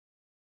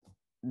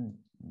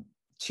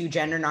too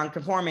gender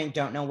nonconforming,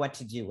 don't know what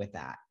to do with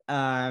that.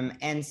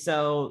 And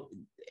so,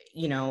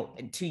 you know,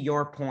 to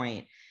your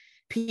point,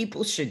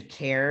 people should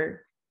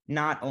care,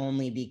 not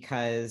only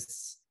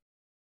because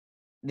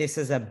this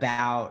is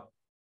about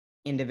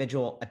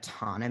individual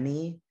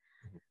autonomy,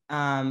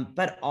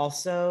 but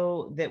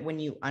also that when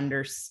you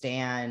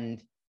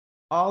understand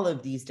all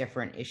of these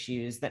different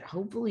issues, that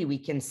hopefully we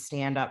can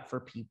stand up for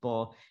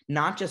people,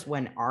 not just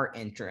when our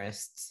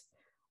interests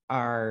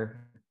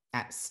are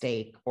at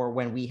stake or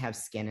when we have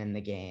skin in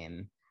the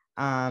game,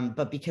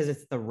 but because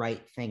it's the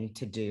right thing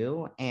to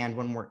do. And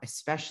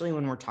especially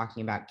when we're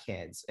talking about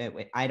kids,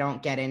 I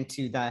don't get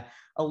into the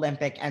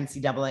Olympic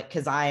NCAA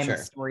because I am a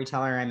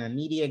storyteller. I'm a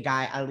media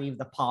guy. I leave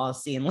the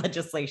policy and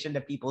legislation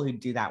to people who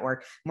do that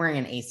work. I'm wearing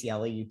an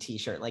ACLU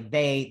t-shirt. Like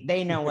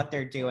they know what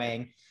they're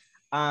doing.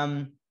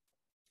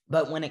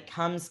 But when it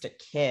comes to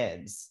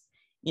kids,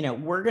 you know,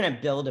 we're going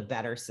to build a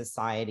better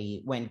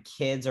society when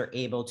kids are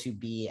able to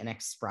be and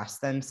express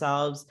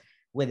themselves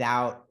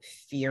without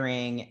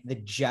fearing the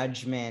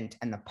judgment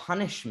and the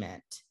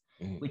punishment,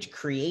 which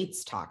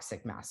creates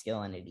toxic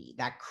masculinity,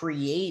 that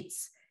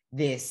creates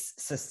this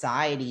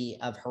society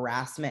of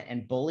harassment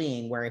and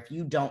bullying, where if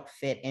you don't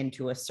fit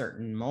into a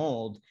certain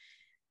mold,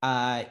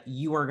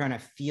 you are going to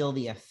feel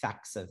the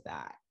effects of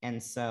that.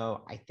 And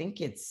so I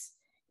think it's,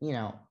 you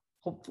know,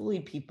 hopefully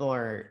people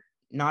are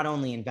not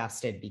only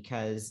invested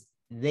because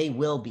they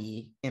will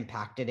be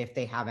impacted if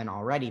they haven't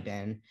already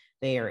been,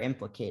 they are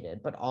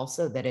implicated, but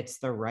also that it's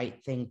the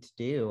right thing to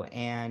do.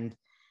 And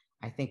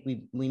I think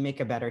we make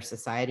a better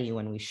society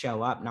when we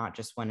show up, not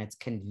just when it's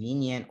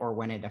convenient or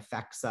when it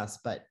affects us,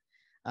 but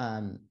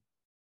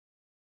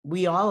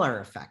we all are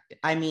affected.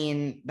 I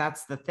mean,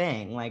 that's the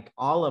thing, like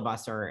all of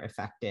us are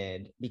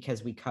affected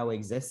because we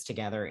coexist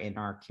together in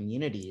our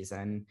communities.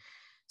 And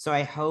so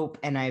I hope,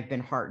 and I've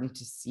been heartened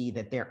to see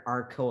that there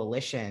are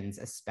coalitions,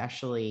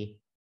 especially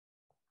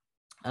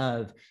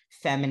of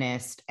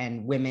feminist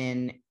and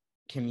women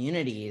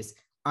communities,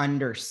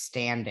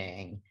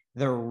 understanding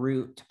the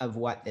root of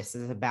what this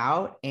is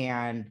about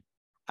and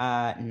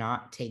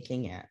not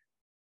taking it.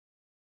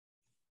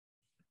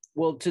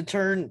 Well, to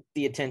turn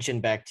the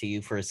attention back to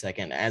you for a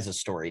second as a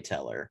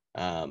storyteller,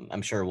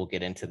 I'm sure we'll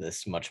get into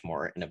this much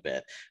more in a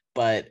bit,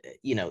 but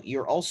you know,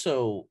 you're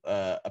also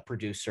a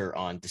producer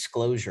on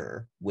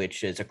Disclosure,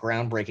 which is a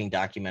groundbreaking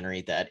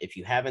documentary that if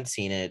you haven't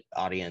seen it,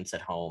 audience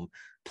at home,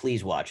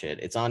 please watch it.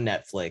 It's on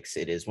Netflix.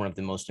 It is one of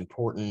the most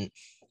important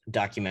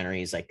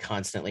documentaries I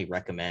constantly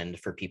recommend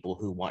for people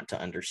who want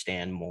to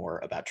understand more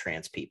about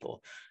trans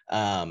people.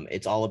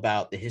 It's all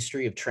about the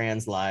history of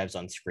trans lives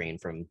on screen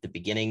from the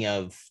beginning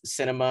of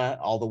cinema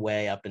all the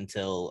way up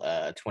until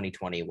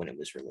 2020 when it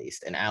was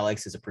released. And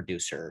Alex is a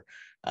producer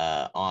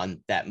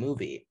on that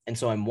movie. And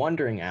so I'm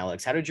wondering,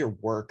 Alex, how did your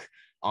work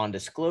on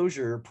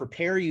Disclosure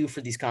prepare you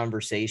for these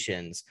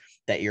conversations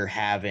that you're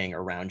having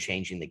around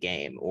changing the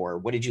game? Or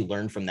what did you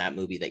learn from that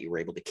movie that you were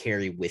able to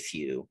carry with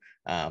you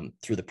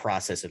through the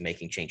process of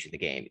making Changing the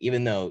Game,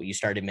 even though you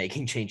started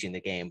making Changing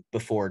the Game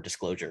before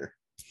Disclosure?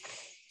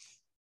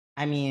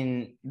 I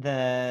mean,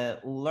 the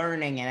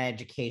learning and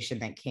education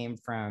that came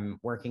from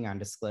working on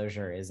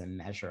Disclosure is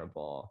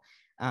immeasurable.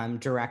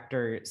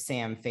 Director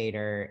Sam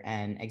Fader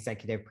and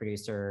executive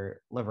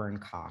producer Laverne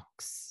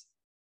Cox,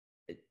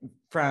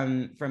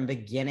 from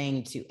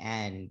beginning to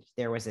end,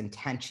 there was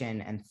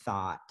intention and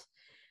thought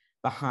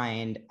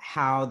behind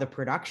how the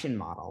production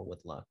model would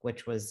look,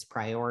 which was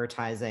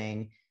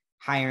prioritizing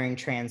hiring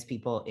trans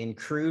people in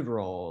crude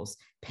roles,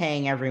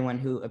 paying everyone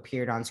who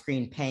appeared on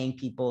screen, paying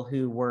people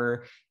who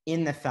were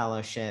in the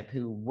fellowship,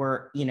 who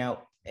were, you know,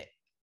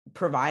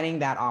 providing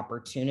that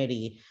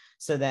opportunity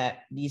so that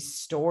these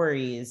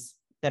stories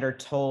that are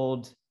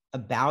told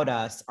about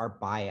us are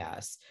by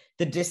us.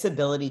 The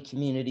disability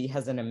community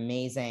has an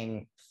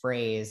amazing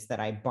phrase that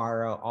I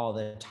borrow all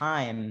the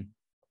time: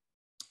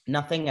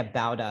 nothing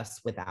about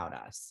us without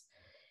us.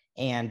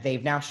 And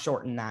they've now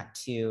shortened that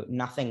to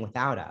nothing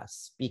without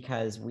us,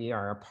 because we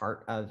are a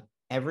part of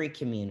every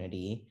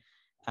community,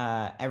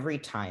 every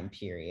time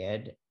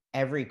period,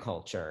 every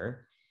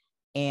culture.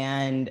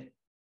 And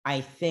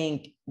I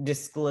think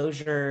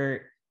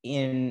Disclosure,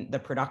 in the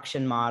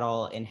production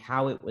model and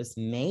how it was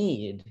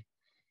made,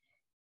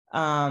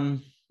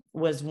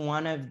 was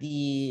one of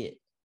the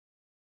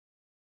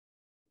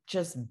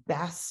just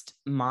best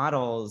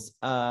models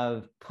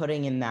of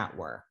putting in that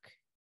work,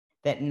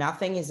 that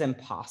nothing is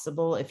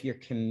impossible if you're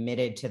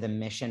committed to the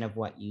mission of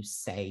what you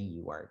say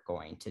you are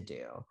going to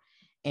do.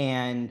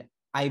 And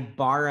I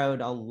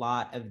borrowed a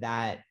lot of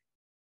that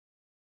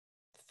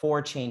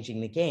for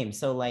Changing the Game.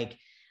 So like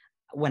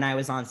when I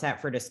was on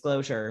set for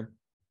Disclosure,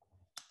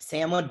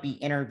 Sam would be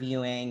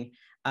interviewing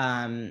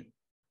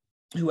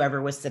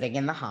whoever was sitting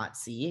in the hot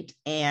seat,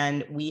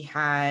 and we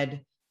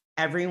had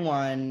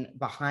everyone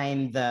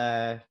behind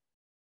the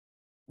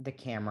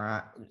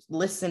camera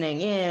listening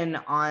in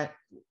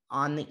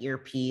on the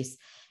earpiece.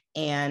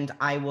 And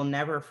I will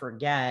never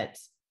forget,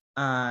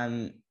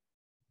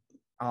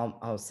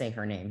 I'll say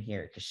her name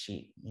here because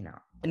she,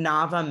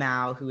 Nava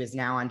Mao, who is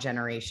now on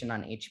Generation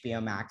on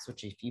HBO Max,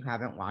 which if you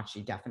haven't watched,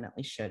 you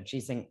definitely should.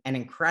 She's an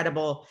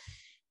incredible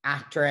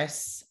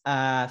actress,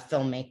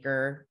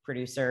 filmmaker,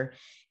 producer.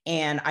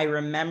 And I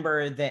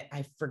remember that,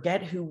 I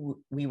forget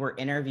who we were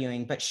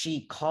interviewing, but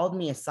she called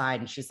me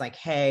aside and she's like,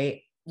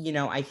 hey,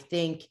 I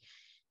think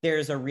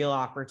there's a real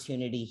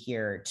opportunity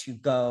here to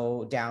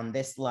go down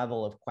this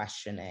level of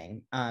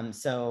questioning.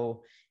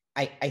 So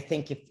I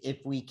think if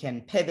we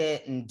can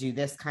pivot and do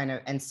this kind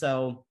of, and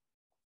so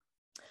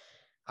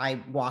I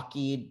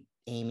walkied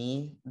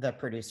Amy, the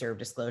producer of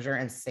Disclosure,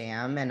 and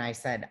Sam, and I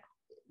said,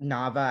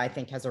 Nava, I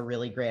think, has a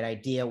really great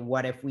idea.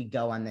 What if we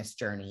go on this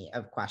journey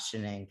of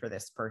questioning for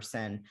this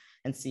person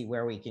and see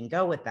where we can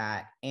go with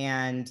that?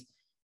 And,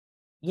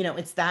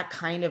 it's that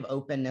kind of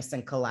openness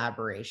and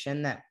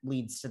collaboration that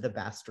leads to the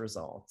best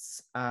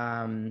results.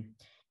 And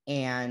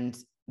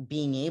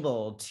being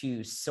able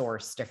to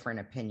source different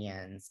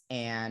opinions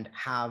and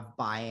have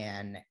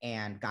buy-in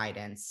and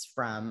guidance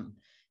from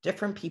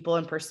different people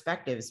and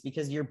perspectives,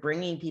 because you're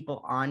bringing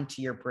people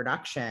onto your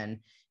production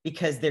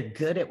because they're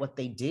good at what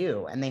they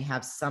do and they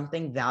have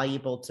something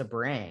valuable to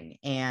bring.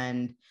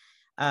 And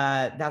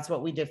that's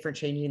what we did for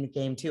Changing the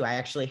Game too. I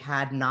actually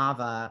had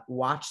Nava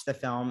watch the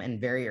film in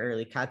very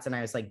early cuts, and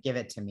I was like, give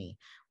it to me.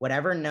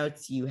 Whatever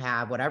notes you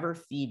have, whatever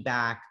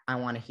feedback, I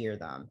want to hear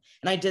them.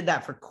 And I did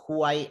that for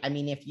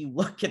if you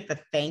look at the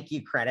thank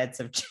you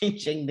credits of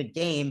Changing the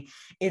Game,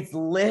 it's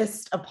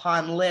list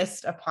upon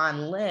list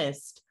upon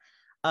list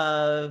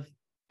of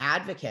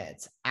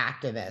advocates,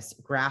 activists,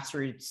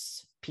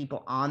 grassroots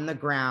people on the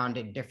ground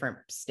in different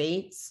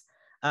states,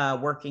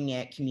 working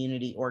at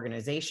community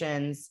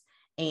organizations.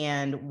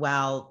 And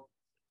while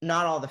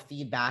not all the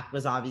feedback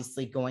was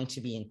obviously going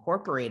to be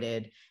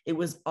incorporated, it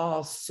was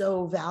all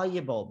so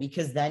valuable,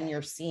 because then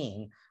you're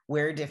seeing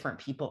where different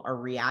people are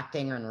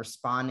reacting and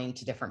responding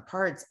to different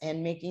parts,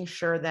 and making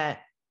sure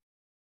that,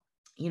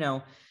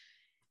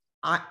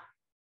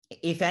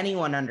 if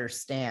anyone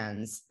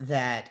understands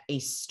that a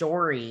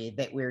story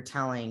that we're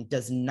telling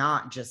does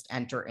not just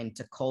enter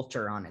into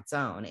culture on its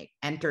own, it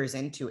enters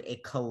into a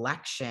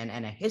collection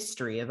and a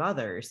history of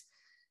others.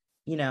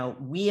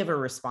 We have a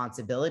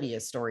responsibility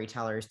as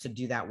storytellers to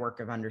do that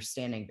work of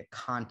understanding the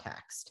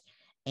context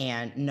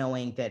and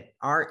knowing that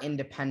our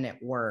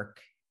independent work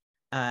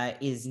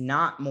is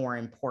not more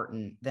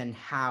important than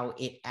how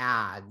it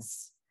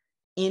adds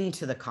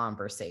into the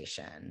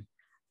conversation.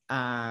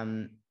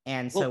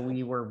 And so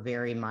we were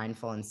very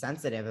mindful and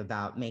sensitive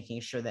about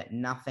making sure that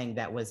nothing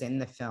that was in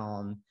the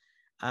film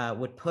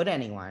would put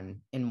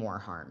anyone in more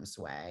harm's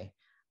way.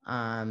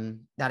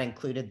 That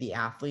included the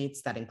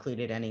athletes, that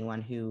included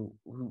anyone who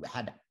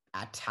had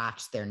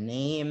attached their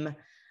name,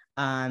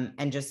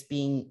 and just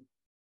being,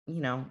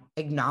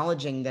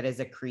 acknowledging that as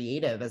a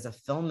creative, as a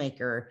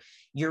filmmaker,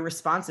 your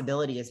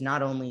responsibility is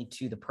not only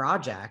to the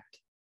project,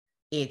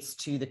 it's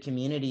to the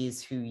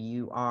communities who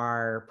you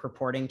are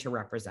purporting to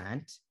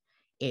represent.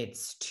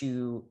 It's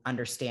to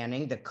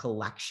understanding the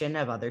collection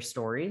of other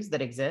stories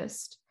that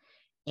exist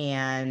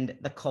and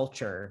the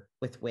culture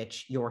with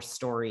which your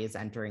story is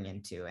entering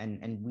into.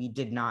 And we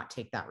did not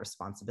take that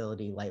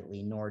responsibility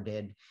lightly, nor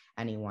did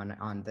anyone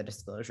on the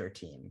Disclosure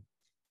team.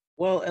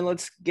 Well, and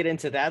let's get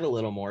into that a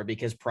little more,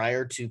 because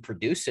prior to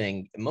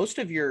producing, most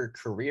of your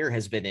career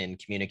has been in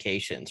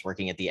communications,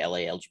 working at the LA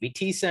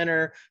LGBT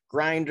Center,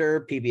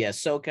 Grindr,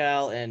 PBS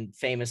SoCal, and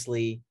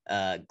famously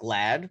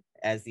GLAAD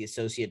as the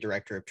Associate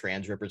Director of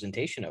Trans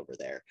Representation over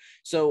there.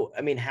 So,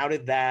 how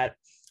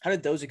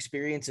did those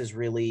experiences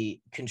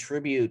really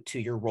contribute to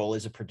your role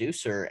as a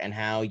producer, and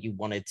how you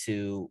wanted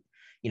to,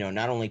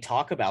 not only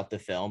talk about the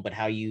film, but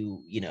how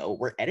you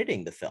were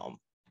editing the film?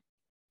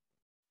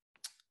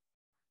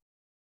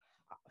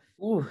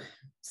 Ooh,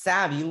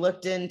 Sav, you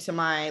looked into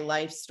my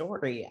life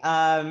story.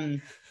 I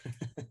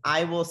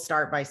will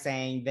start by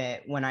saying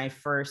that when I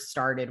first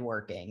started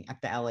working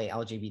at the LA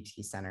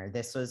LGBT Center,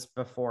 this was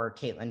before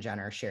Caitlyn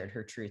Jenner shared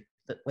her truth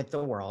with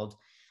the world.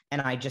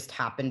 And I just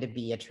happened to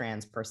be a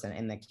trans person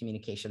in the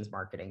communications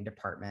marketing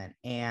department.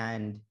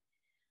 And,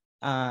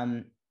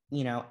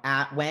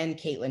 when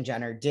Caitlyn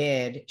Jenner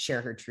did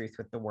share her truth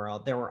with the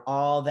world, there were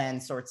all then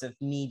sorts of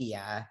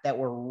media that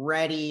were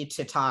ready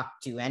to talk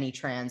to any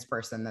trans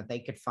person that they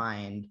could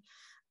find.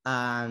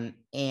 And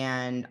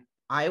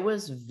I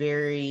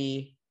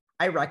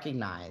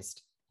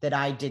recognized that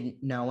I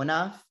didn't know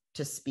enough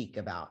to speak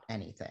about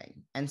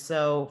anything. And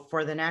so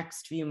for the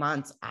next few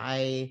months,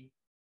 I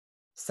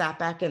sat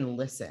back and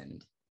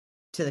listened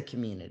to the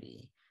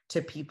community,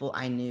 to people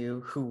I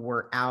knew who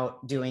were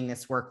out doing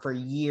this work for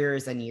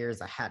years and years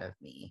ahead of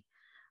me.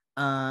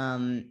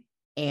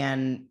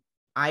 And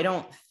I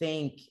don't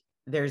think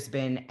there's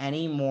been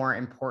any more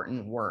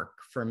important work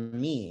for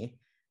me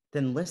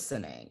than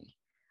listening.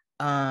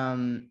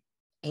 And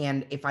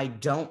if I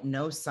don't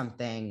know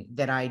something,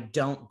 that I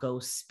don't go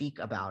speak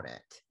about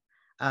it.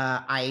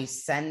 I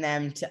send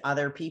them to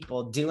other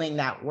people doing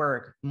that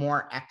work,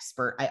 more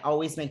expert. I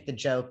always make the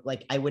joke,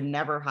 like, I would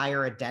never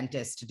hire a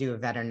dentist to do a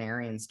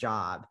veterinarian's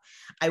job.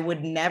 I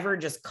would never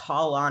just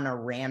call on a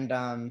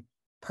random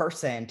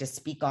person to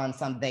speak on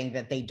something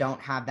that they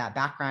don't have that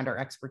background or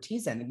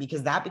expertise in,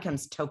 because that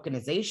becomes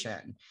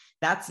tokenization.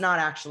 That's not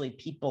actually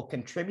people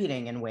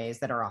contributing in ways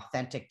that are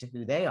authentic to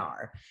who they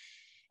are.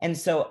 And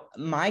so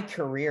my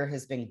career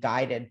has been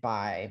guided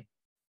by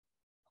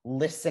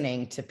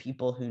listening to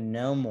people who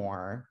know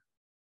more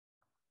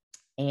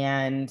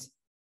and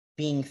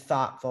being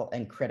thoughtful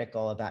and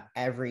critical about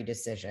every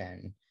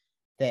decision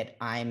that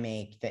I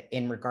make that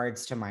in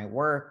regards to my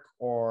work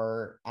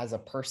or as a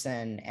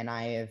person. And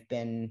I have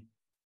been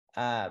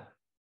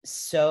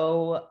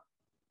so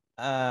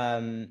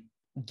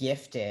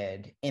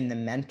gifted in the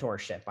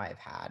mentorship I've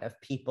had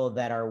of people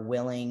that are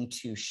willing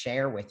to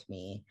share with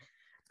me,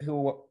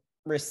 who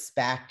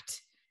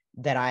respect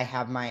that I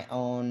have my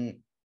own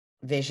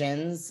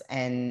visions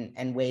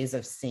and ways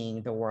of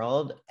seeing the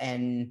world,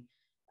 and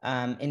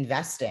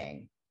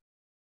investing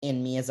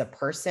in me as a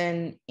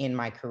person, in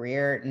my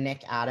career.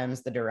 Nick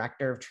Adams, the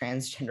director of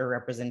transgender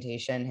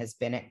representation, has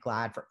been at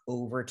GLAAD for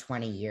over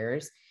 20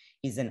 years.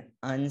 He's an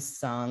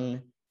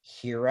unsung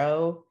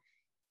hero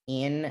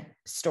in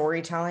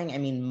storytelling. I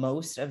mean,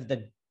 most of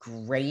the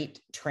great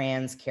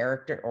trans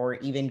character, or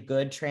even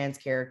good trans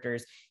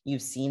characters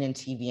you've seen in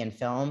TV and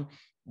film,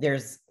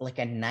 there's like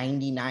a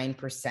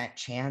 99%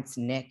 chance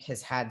Nick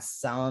has had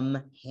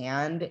some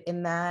hand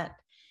in that.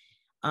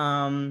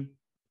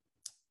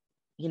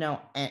 You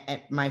know,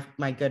 and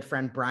my good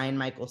friend Brian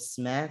Michael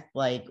Smith,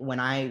 like when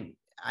I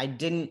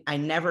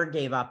never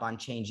gave up on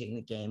changing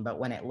the game, but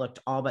when it looked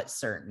all but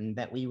certain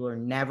that we were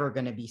never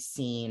going to be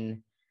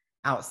seen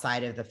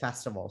outside of the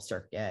festival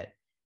circuit,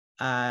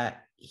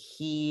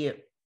 he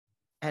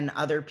and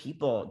other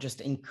people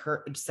just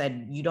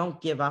said, you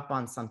don't give up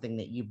on something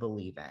that you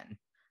believe in.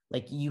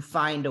 Like, you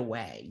find a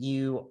way,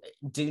 you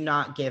do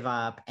not give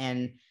up.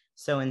 And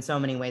so in so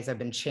many ways, I've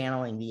been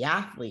channeling the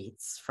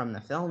athletes from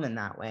the film in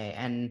that way.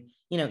 And,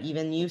 you know,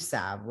 even you,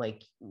 Sav,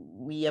 like,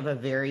 we have a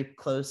very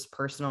close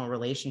personal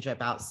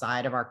relationship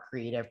outside of our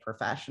creative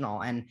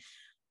professional. And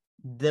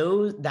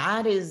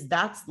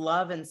that's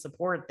love and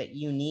support that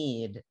you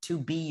need to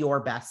be your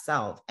best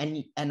self.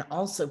 And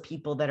also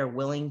people that are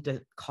willing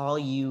to call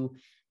you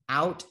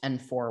out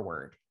and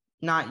forward,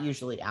 not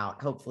usually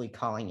out, hopefully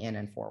calling in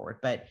and forward.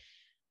 But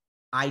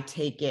I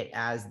take it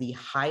as the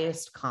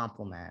highest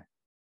compliment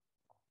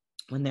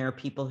when there are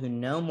people who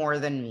know more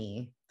than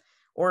me,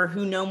 or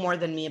who know more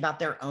than me about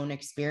their own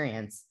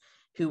experience,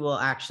 who will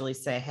actually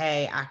say,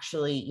 hey,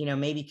 actually, you know,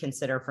 maybe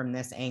consider from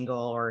this angle,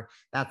 or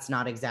that's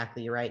not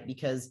exactly right,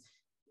 because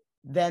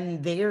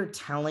then they're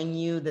telling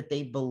you that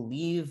they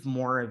believe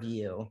more of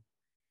you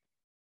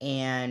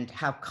and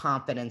have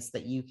confidence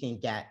that you can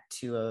get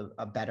to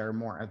a better,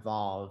 more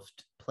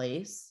evolved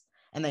place,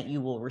 and that you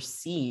will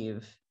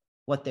receive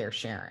what they're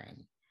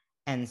sharing.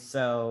 And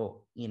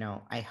so, you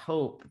know, I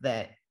hope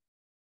that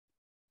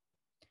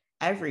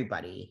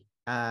everybody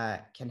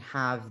can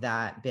have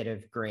that bit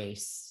of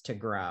grace to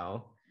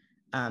grow,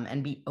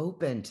 and be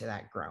open to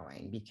that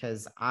growing,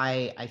 because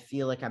I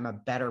feel like I'm a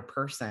better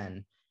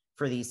person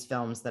for these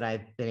films that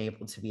I've been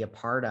able to be a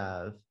part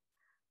of.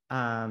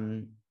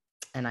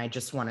 And I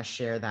just want to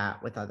share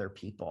that with other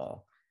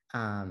people.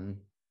 I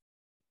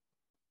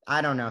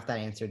don't know if that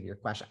answered your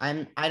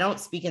question. I don't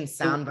speak in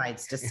sound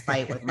bites,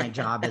 despite what my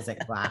job is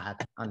at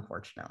GLAAD,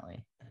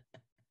 unfortunately.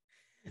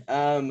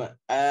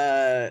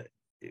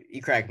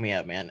 You crack me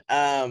up, man.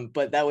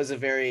 But that was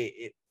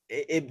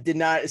it did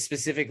not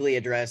specifically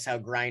address how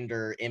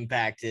Grindr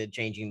impacted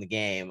changing the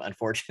game,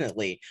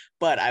 unfortunately.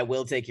 But I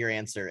will take your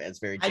answer as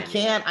very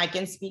genuine. I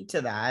can speak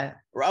to that.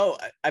 Oh,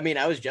 I mean,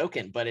 I was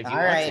joking, but if you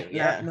want to,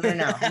 yeah.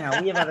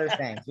 No, we have other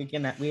things.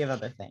 We have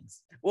other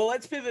things. Well,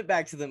 let's pivot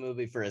back to the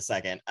movie for a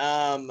second.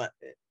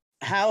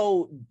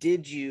 How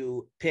did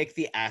you pick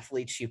the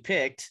athletes you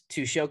picked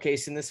to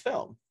showcase in this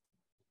film?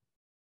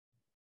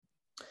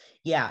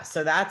 Yeah,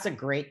 so that's a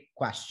great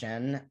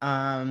question.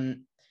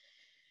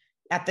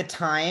 At the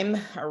time,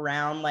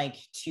 around like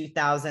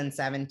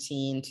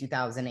 2017,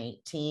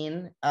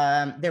 2018,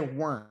 there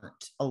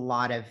weren't a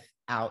lot of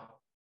out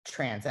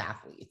trans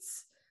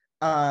athletes,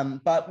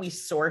 but we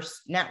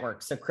sourced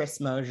networks. So Chris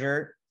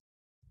Mosier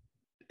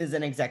is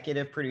an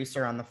executive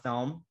producer on the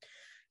film.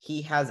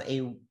 He has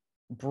a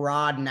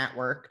broad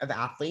network of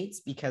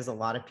athletes because a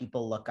lot of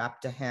people look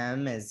up to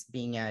him as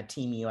being a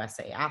Team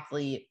USA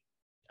athlete.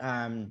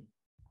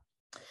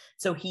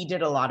 So he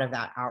did a lot of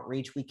that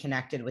outreach. We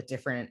connected with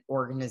different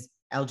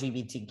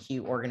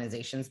LGBTQ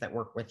organizations that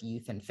work with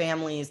youth and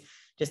families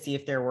to see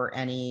if there were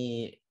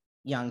any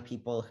young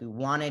people who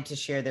wanted to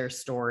share their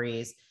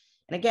stories.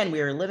 And again, we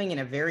were living in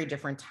a very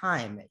different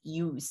time.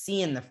 You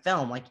see in the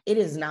film, like, it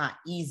is not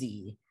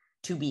easy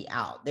to be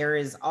out. There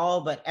is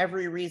all but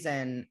every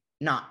reason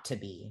not to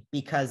be,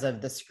 because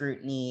of the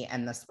scrutiny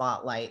and the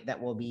spotlight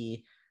that will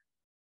be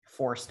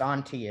forced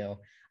onto you.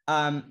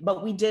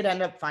 But we did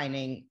end up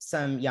finding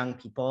some young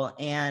people,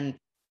 and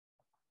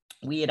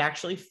we had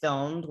actually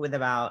filmed with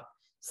about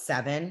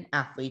 7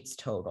 athletes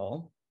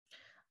total.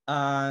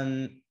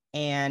 And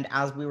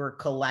as we were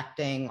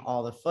collecting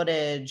all the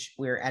footage,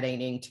 we were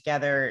editing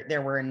together,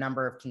 there were a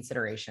number of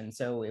considerations.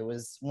 So it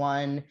was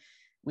one,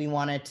 We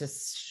wanted to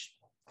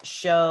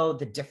show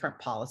the different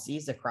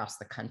policies across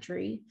the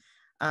country.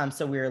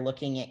 So we were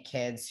looking at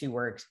kids who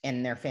were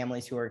and their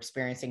families who were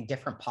experiencing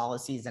different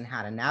policies and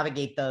how to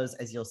navigate those.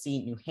 As you'll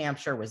see, New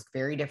Hampshire was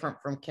very different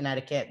from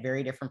Connecticut,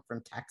 very different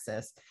from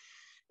Texas.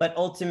 But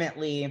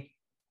ultimately,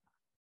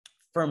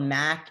 for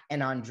Mac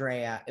and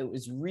Andrea, it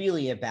was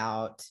really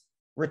about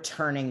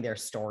returning their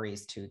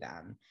stories to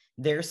them.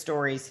 Their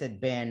stories had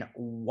been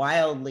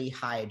wildly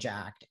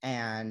hijacked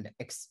and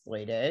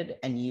exploited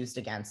and used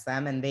against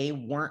them, and they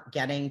weren't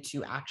getting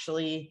to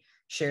actually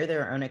share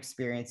their own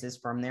experiences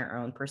from their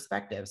own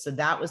perspective. So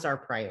that was our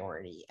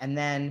priority. And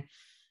then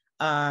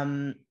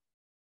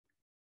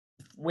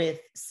with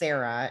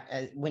Sarah,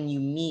 when you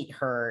meet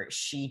her,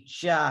 she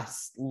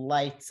just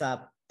lights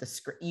up the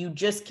script. You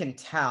just can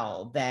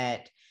tell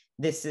that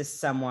this is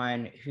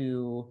someone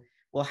who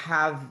will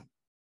have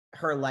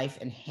her life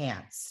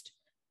enhanced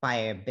by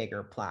a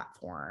bigger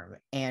platform.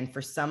 And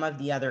for some of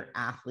the other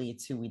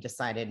athletes who we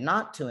decided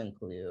not to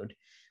include,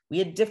 we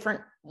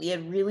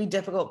had really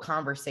difficult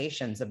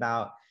conversations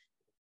about,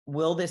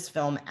 will this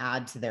film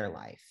add to their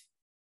life?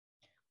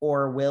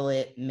 Or will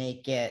it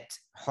make it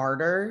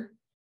harder,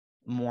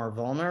 more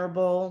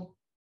vulnerable,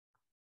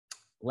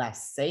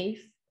 less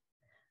safe?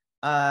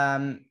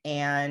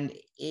 And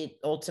it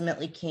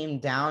ultimately came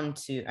down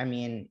to, I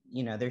mean,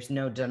 you know, there's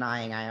no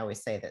denying, I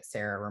always say that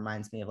Sarah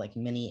reminds me of like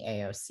mini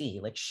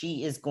AOC. Like,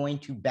 she is going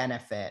to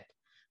benefit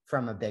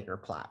from a bigger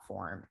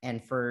platform.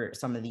 And for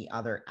some of the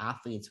other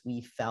athletes,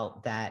 we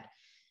felt that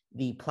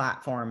the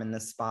platform and the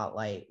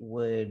spotlight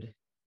would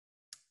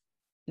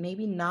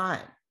maybe not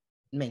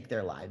make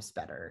their lives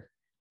better.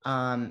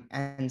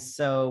 And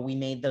so we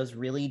made those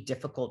really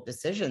difficult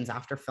decisions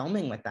after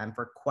filming with them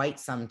for quite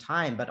some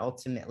time, but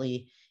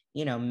ultimately,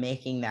 you know,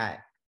 making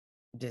that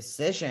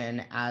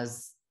decision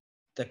as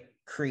the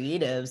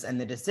creatives and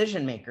the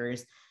decision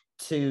makers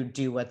to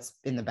do what's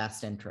in the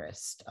best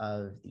interest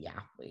of the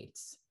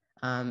athletes.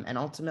 And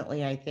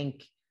ultimately, I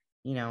think,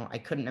 you know, I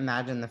couldn't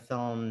imagine the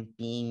film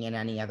being in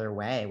any other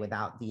way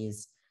without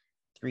these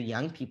 3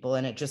 young people.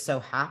 And it just so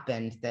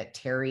happened that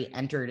Terry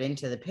entered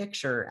into the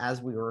picture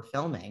as we were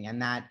filming.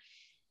 And that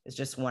is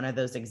just one of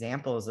those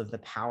examples of the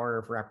power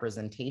of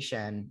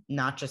representation,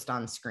 not just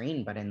on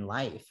screen, but in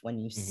life. When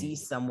you see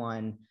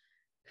someone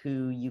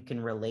who you can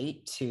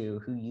relate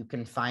to, who you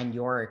can find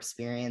your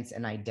experience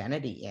and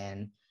identity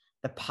in,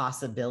 the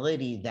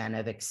possibility then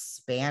of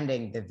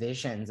expanding the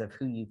visions of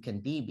who you can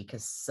be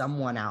because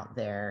someone out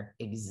there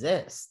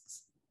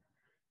exists.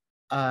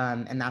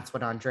 And that's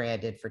what Andrea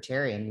did for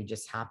Terry. And we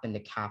just happened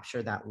to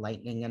capture that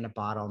lightning in a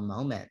bottle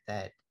moment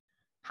that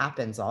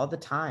happens all the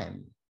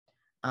time.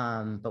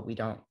 But we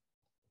don't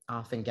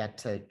often get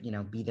to, you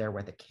know, be there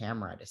with a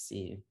camera to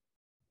see.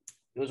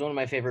 It was one of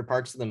my favorite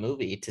parts of the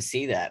movie to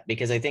see that,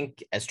 because I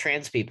think as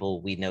trans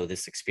people, we know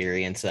this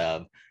experience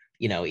of,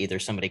 you know, either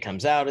somebody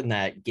comes out and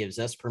that gives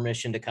us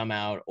permission to come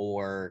out,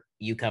 or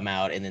you come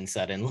out and then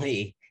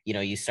suddenly, you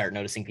know, you start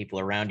noticing people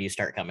around you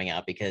start coming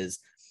out, because,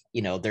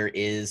 you know, there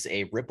is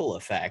a ripple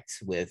effect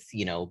with,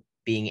 you know,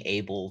 being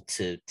able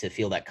to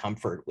feel that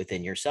comfort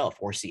within yourself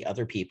or see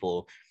other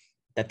people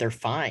that they're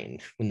fine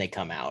when they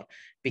come out.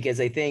 Because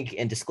I think,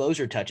 and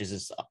Disclosure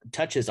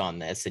touches on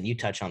this, and you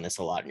touch on this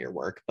a lot in your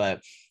work,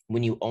 but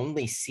when you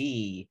only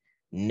see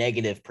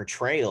negative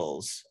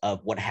portrayals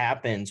of what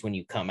happens when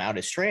you come out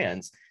as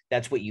trans,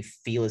 that's what you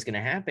feel is going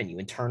to happen. You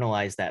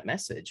internalize that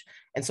message.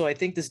 And so I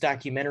think this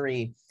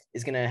documentary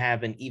is going to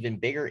have an even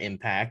bigger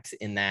impact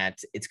in that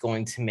it's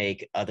going to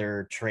make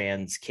other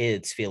trans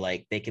kids feel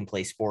like they can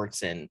play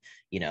sports, and,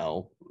 you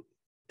know,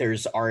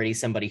 there's already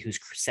somebody who's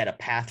set a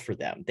path for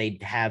them. They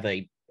have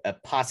a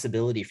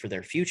possibility for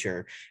their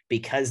future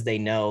because they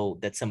know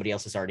that somebody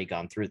else has already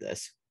gone through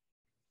this.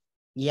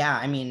 Yeah,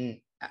 I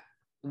mean,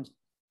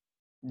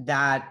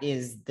 that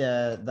is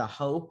the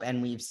hope,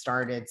 and we've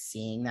started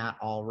seeing that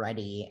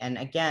already. And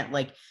again,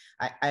 like,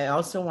 I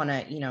also want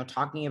to, you know,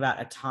 talking about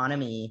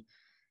autonomy,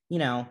 you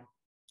know,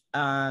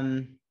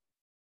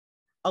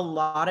 a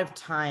lot of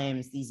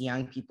times these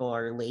young people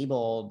are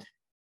labeled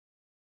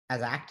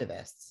as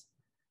activists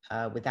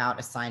without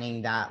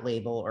assigning that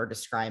label or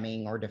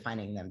describing or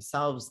defining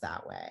themselves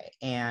that way.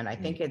 And I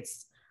think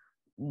it's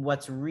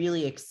what's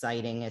really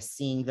exciting is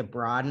seeing the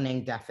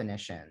broadening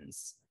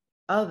definitions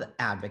of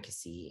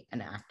advocacy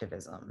and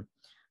activism,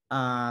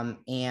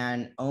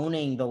 and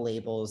owning the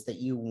labels that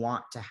you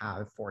want to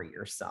have for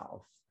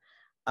yourself.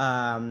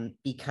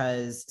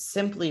 Because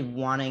simply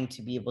wanting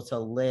to be able to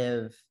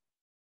live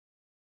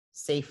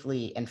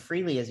safely and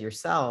freely as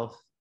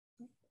yourself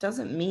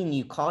doesn't mean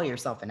you call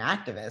yourself an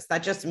activist.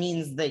 That just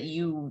means that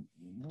you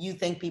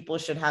think people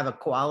should have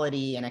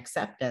equality and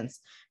acceptance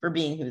for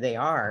being who they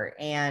are.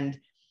 And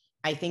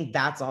I think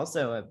that's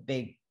also a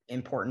big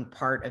important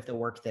part of the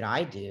work that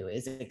I do,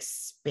 is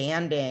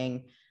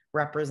expanding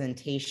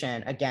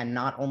representation, again,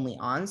 not only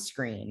on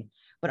screen,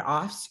 but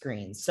off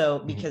screen. So,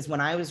 because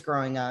when I was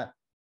growing up,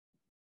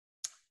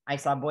 I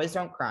saw Boys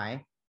Don't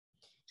Cry,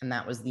 and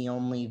that was the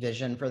only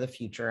vision for the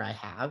future I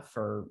have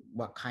for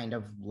what kind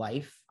of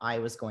life I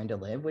was going to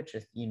live, which,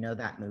 if you know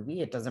that movie,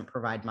 it doesn't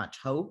provide much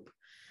hope.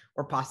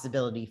 or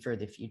possibility for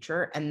the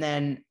future. And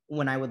then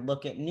when I would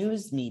look at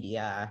news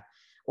media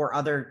or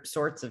other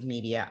sorts of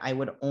media, I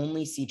would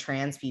only see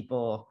trans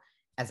people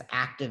as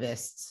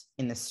activists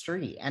in the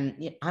street.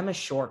 And I'm a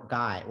short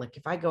guy. Like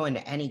if I go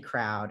into any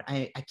crowd,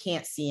 I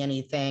can't see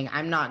anything.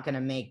 I'm not going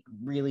to make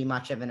really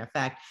much of an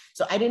effect.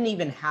 So I didn't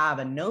even have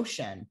a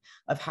notion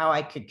of how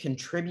I could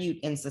contribute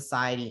in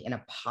society in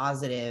a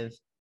positive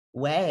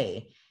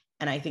way.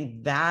 And I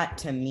think that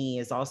to me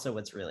is also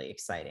what's really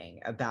exciting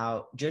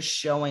about just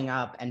showing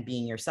up and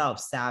being yourself.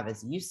 Sav,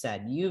 as you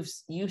said,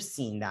 you've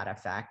seen that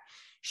effect.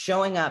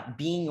 Showing up,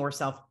 being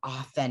yourself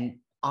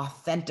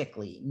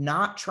authentically,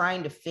 not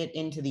trying to fit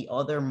into the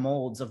other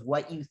molds of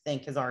what you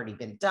think has already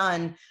been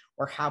done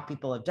or how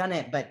people have done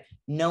it, but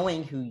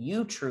knowing who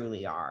you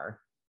truly are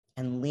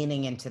and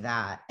leaning into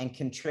that and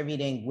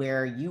contributing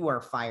where you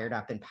are fired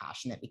up and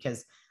passionate,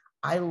 because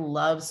I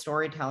love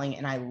storytelling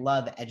and I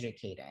love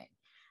educating.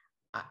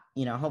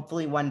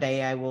 Hopefully one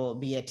day I will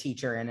be a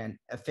teacher in an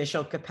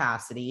official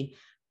capacity,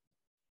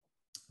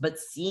 but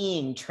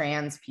seeing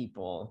trans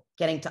people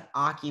getting to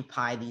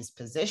occupy these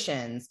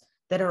positions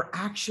that are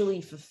actually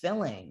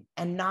fulfilling,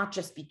 and not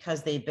just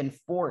because they've been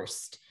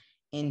forced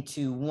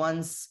into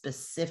one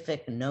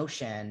specific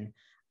notion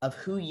of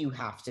who you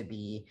have to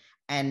be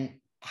and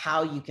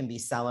how you can be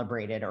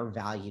celebrated or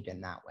valued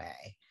in that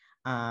way.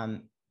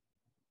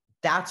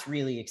 That's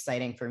really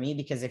exciting for me,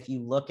 because if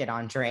you look at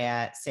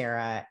Andrea,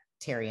 Sarah,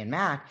 Terry, and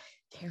Mac,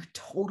 they're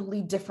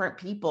totally different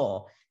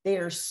people. They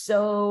are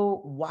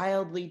so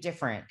wildly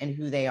different in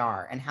who they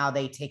are and how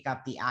they take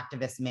up the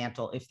activist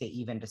mantle, if they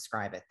even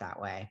describe it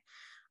that way.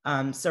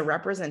 So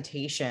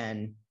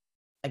representation,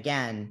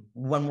 again,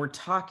 when we're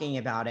talking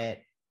about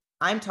it,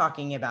 I'm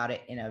talking about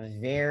it in a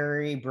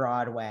very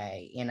broad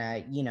way.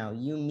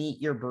 You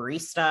meet your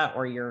barista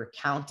or your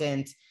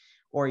accountant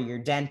or your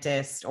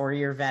dentist or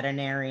your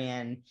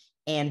veterinarian,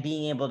 and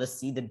being able to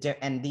see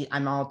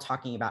I'm all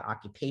talking about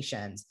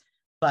occupations,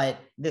 but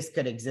this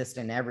could exist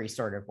in every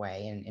sort of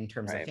way in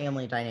terms of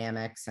family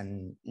dynamics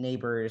and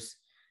neighbors.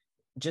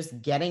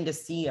 Just getting to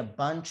see a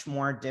bunch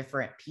more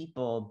different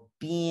people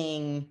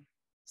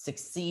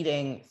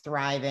succeeding,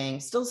 thriving,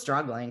 still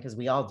struggling, because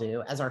we all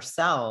do, as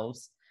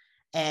ourselves,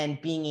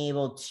 and being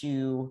able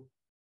to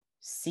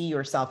see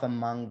yourself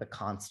among the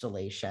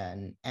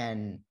constellation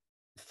and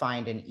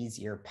find an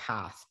easier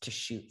path to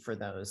shoot for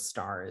those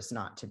stars,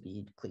 not to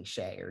be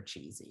cliche or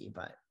cheesy,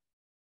 but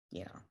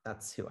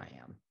that's who I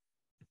am.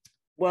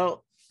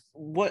 Well,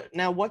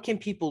 what can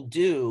people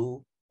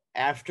do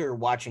after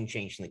watching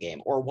Changing the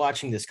Game or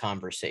watching this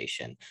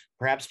conversation?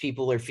 Perhaps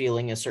people are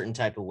feeling a certain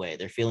type of way.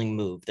 They're feeling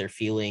moved. They're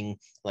feeling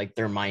like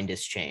their mind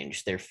has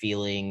changed. They're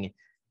feeling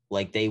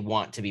like they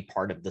want to be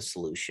part of the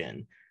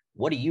solution.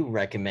 What do you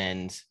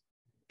recommend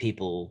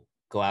people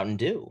go out and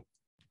do?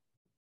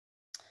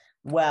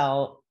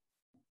 Well,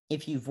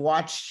 if you've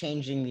watched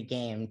Changing the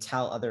Game,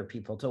 tell other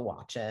people to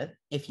watch it.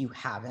 If you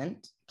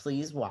haven't,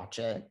 please watch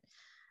it.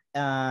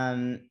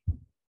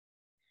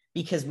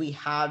 Because we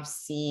have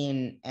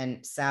seen,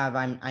 and Sav,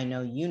 I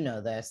know you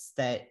know this,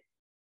 that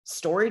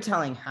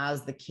storytelling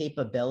has the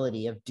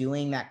capability of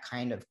doing that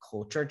kind of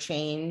culture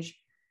change,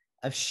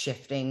 of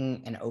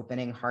shifting and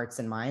opening hearts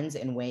and minds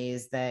in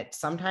ways that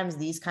sometimes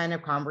these kind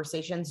of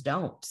conversations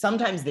don't.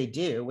 Sometimes they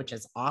do, which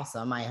is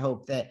awesome. I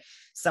hope that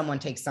someone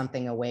takes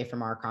something away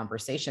from our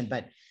conversation,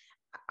 but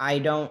I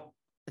don't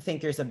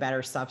think there's a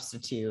better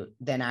substitute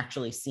than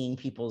actually seeing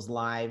people's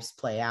lives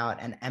play out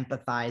and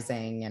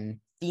empathizing and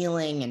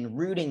feeling and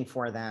rooting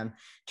for them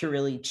to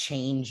really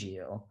change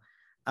you.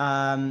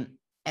 And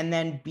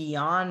then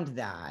beyond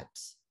that,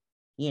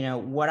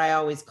 what I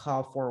always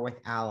call for with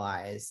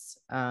allies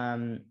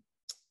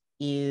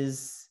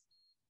is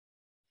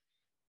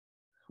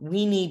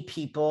we need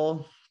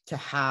people to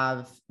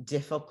have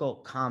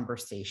difficult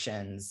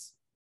conversations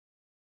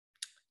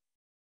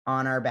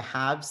on our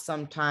behalf,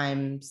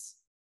 sometimes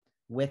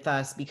with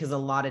us, because a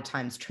lot of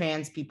times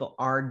trans people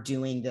are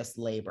doing this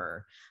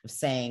labor of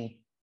saying,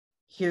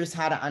 here's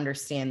how to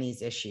understand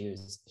these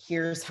issues.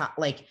 Here's how,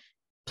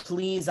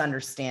 please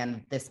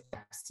understand this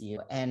affects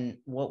you. And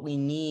what we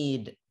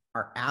need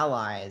are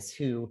allies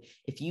who,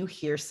 if you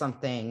hear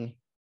something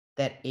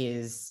that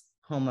is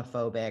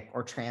homophobic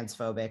or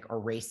transphobic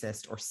or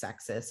racist or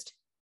sexist,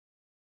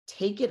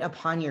 take it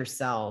upon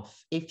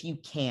yourself if you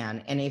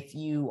can. And if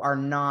you are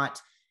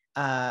not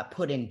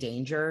put in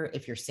danger,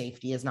 if your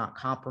safety is not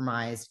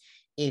compromised,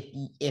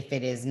 if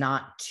it is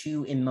not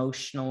too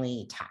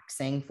emotionally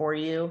taxing for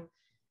you,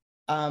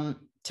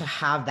 to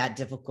have that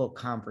difficult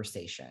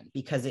conversation,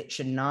 because it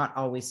should not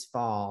always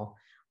fall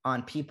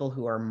on people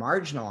who are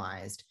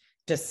marginalized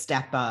to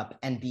step up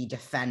and be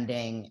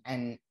defending.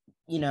 And,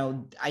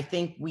 I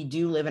think we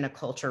do live in a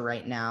culture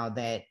right now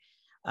that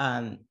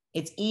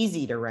it's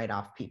easy to write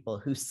off people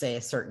who say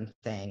a certain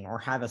thing or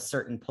have a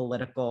certain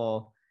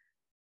political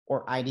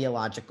or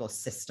ideological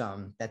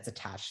system that's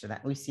attached to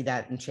that. We see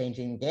that in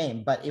Changing the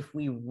Game. But if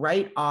we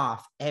write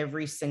off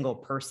every single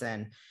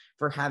person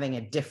for having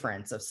a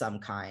difference of some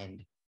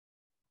kind,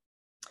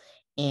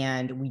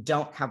 and we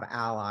don't have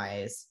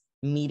allies,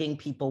 meeting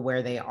people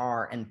where they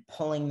are and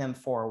pulling them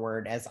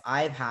forward, as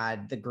I've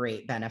had the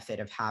great benefit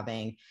of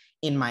having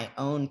in my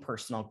own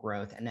personal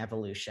growth and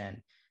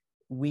evolution.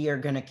 We are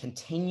going to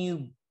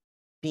continue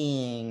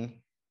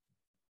being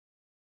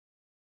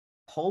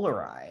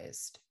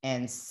polarized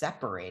and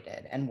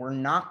separated, and we're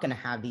not going to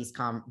have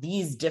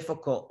these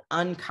difficult,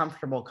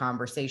 uncomfortable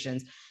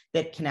conversations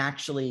that can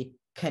actually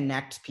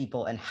connect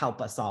people and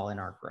help us all in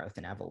our growth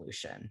and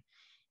evolution.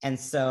 And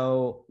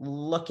so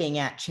looking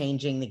at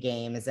changing the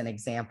game is an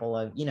example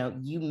of,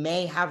 you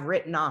may have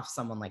written off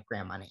someone like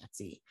Grandma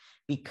Nancy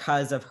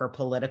because of her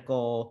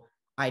political,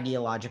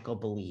 ideological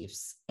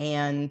beliefs.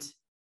 And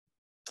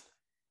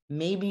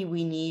maybe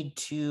we need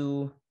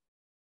to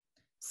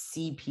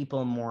see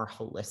people more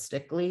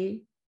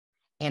holistically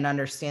and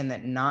understand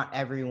that not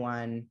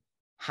everyone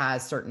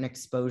has certain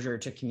exposure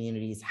to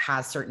communities,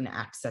 has certain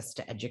access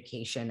to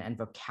education and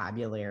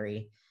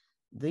vocabulary.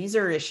 These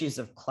are issues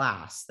of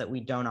class that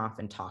we don't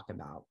often talk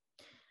about.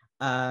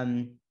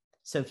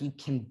 So if you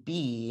can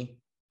be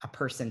a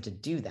person to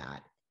do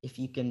that, if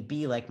you can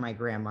be like my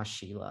Grandma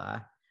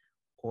Sheila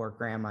or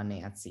Grandma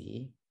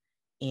Nancy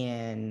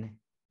in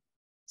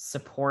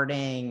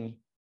supporting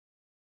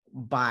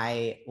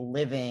by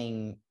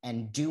living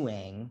and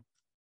doing,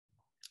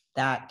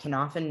 that can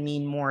often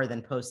mean more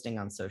than posting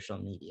on social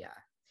media.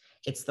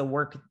 It's the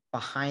work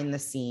behind the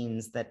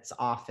scenes that's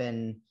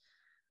often,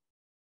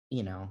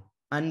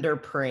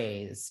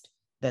 underpraised.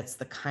 That's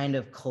the kind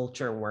of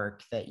culture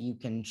work that you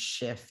can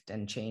shift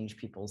and change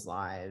people's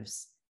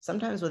lives,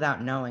 sometimes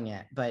without knowing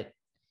it, but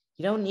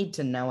you don't need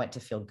to know it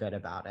to feel good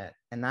about it.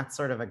 And that's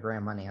sort of a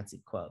Grandma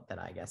Nancy quote that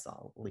I guess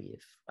I'll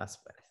leave us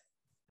with.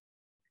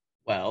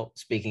 Well,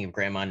 speaking of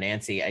Grandma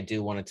Nancy, I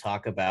do want to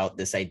talk about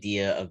this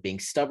idea of being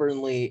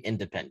stubbornly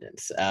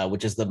independent,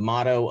 which is the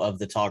motto of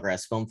the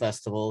Tallgrass Film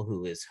Festival,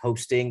 who is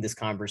hosting this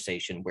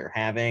conversation we're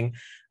having.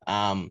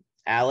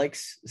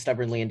 Alex,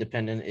 stubbornly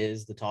independent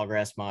is the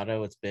Tallgrass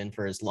motto. It's been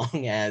for as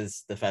long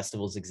as the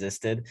festivals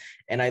existed.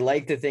 And I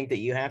like to think that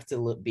you have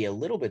to be a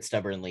little bit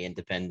stubbornly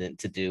independent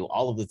to do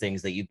all of the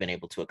things that you've been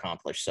able to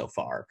accomplish so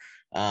far,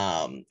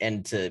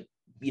 and to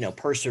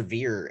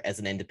persevere as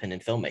an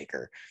independent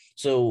filmmaker.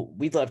 So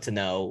we'd love to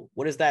know,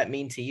 what does that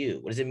mean to you?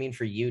 What does it mean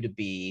for you to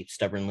be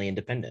stubbornly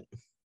independent?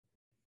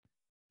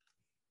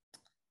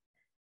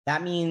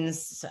 That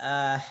means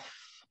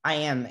I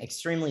am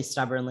extremely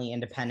stubbornly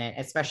independent,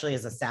 especially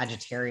as a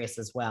Sagittarius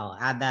as well.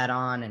 Add that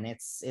on and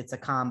it's a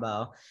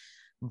combo.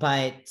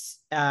 But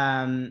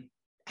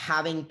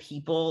having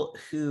people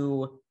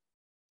who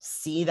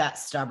see that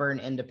stubborn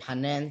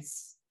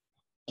independence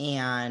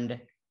and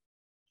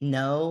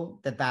know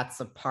that that's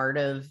a part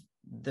of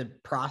the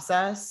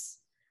process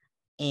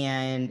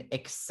and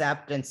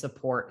accept and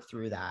support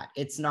through that.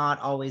 It's not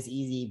always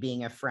easy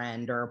being a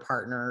friend or a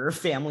partner or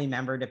family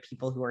member to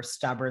people who are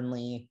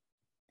stubbornly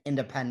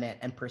independent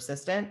and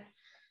persistent,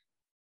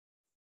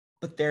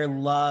 but their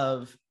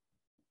love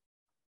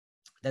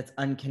that's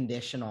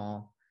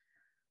unconditional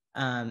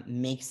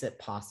makes it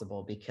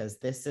possible, because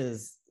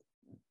this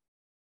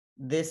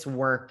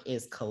work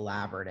is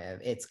collaborative,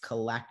 it's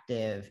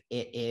collective.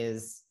 It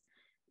is,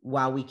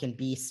 while we can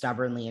be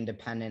stubbornly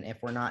independent,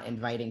 if we're not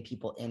inviting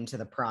people into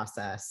the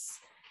process,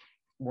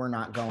 we're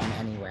not going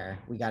anywhere.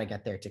 We got to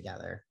get there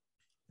together.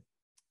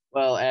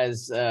 Well,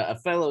 as a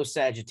fellow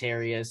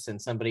Sagittarius and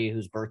somebody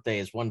whose birthday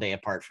is one day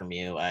apart from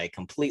you, I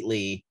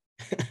completely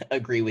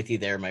agree with you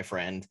there, my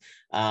friend.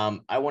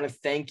 I want to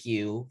thank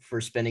you for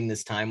spending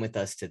this time with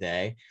us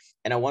today.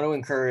 And I want to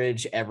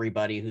encourage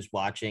everybody who's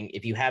watching,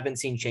 if you haven't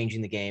seen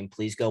Changing the Game,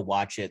 please go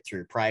watch it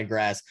through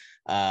Pridegrass.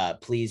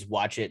 Please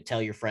watch it.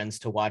 Tell your friends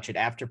to watch it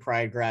after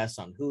Pridegrass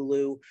on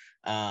Hulu.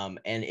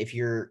 And if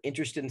you're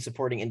interested in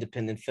supporting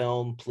independent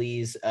film,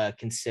 please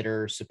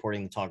consider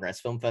supporting the Tallgrass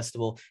Film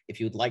Festival. If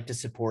you would like to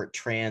support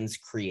trans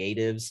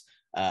creatives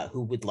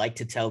who would like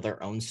to tell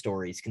their own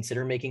stories,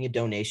 consider making a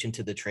donation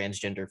to the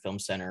Transgender Film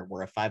Center.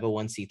 We're a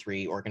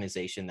 501c3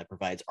 organization that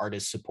provides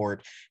artist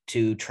support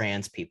to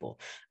trans people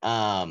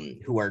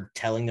who are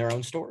telling their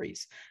own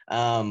stories,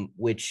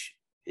 which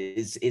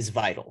is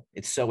vital.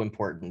 It's so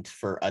important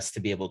for us to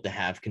be able to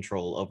have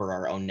control over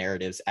our own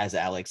narratives, as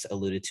Alex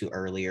alluded to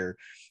earlier,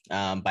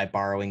 by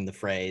borrowing the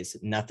phrase,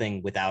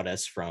 nothing without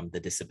us, from the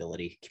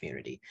disability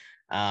community.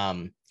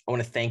 I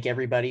want to thank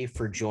everybody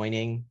for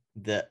joining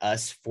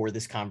us for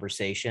this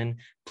conversation.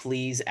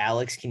 Please,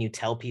 Alex, can you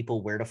tell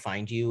people where to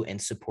find you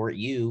and support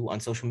you on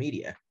social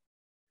media?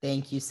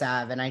 Thank you,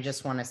 Sav. And I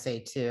just want to say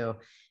too,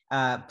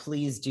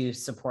 please do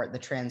support the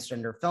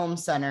Transgender Film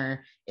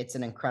Center. It's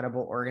an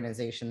incredible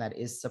organization that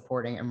is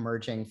supporting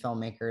emerging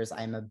filmmakers.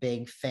 I'm a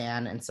big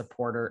fan and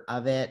supporter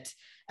of it,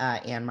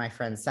 and my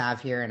friend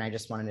Sav here. And I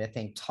just wanted to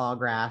thank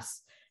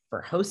Tallgrass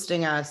for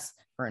hosting us,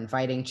 for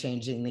inviting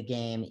Changing the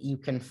Game. You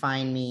can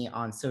find me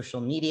on social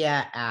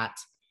media at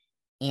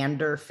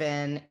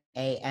Anderfinn,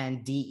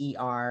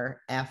 ANDERFINN,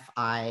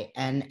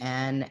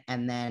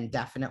 and then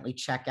definitely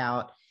check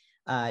out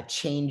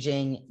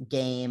Changing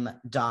Game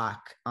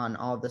Doc on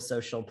all the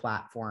social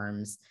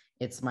platforms.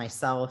 It's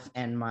myself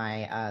and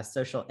my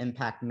social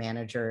impact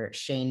manager,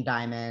 Shane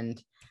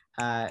Diamond.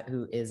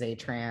 who is a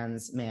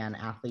trans man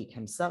athlete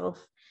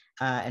himself.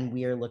 And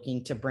we are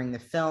looking to bring the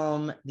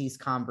film, these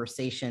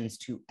conversations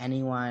to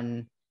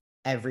anyone,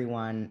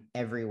 everyone,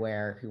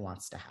 everywhere who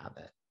wants to have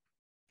it.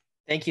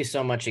 Thank you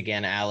so much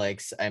again,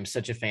 Alex. I'm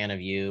such a fan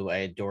of you. I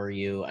adore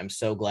you. I'm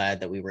so glad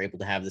that we were able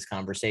to have this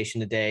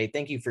conversation today.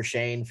 Thank you for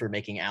Shane for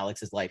making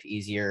Alex's life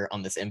easier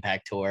on this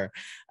Impact tour.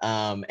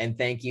 And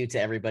thank you to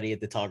everybody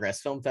at the Tallgrass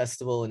Film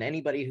Festival and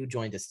anybody who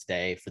joined us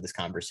today for this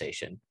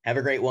conversation. Have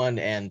a great one.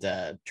 And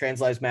trans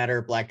lives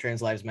matter, Black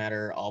trans lives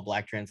matter, all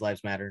Black trans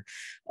lives matter,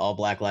 all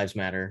Black lives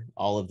matter,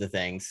 all of the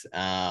things.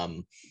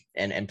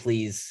 And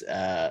please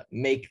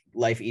make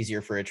life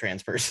easier for a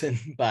trans person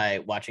by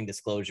watching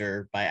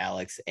Disclosure by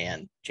Alex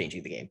and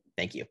changing the game.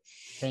 Thank you.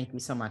 Thank you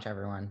so much,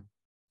 everyone.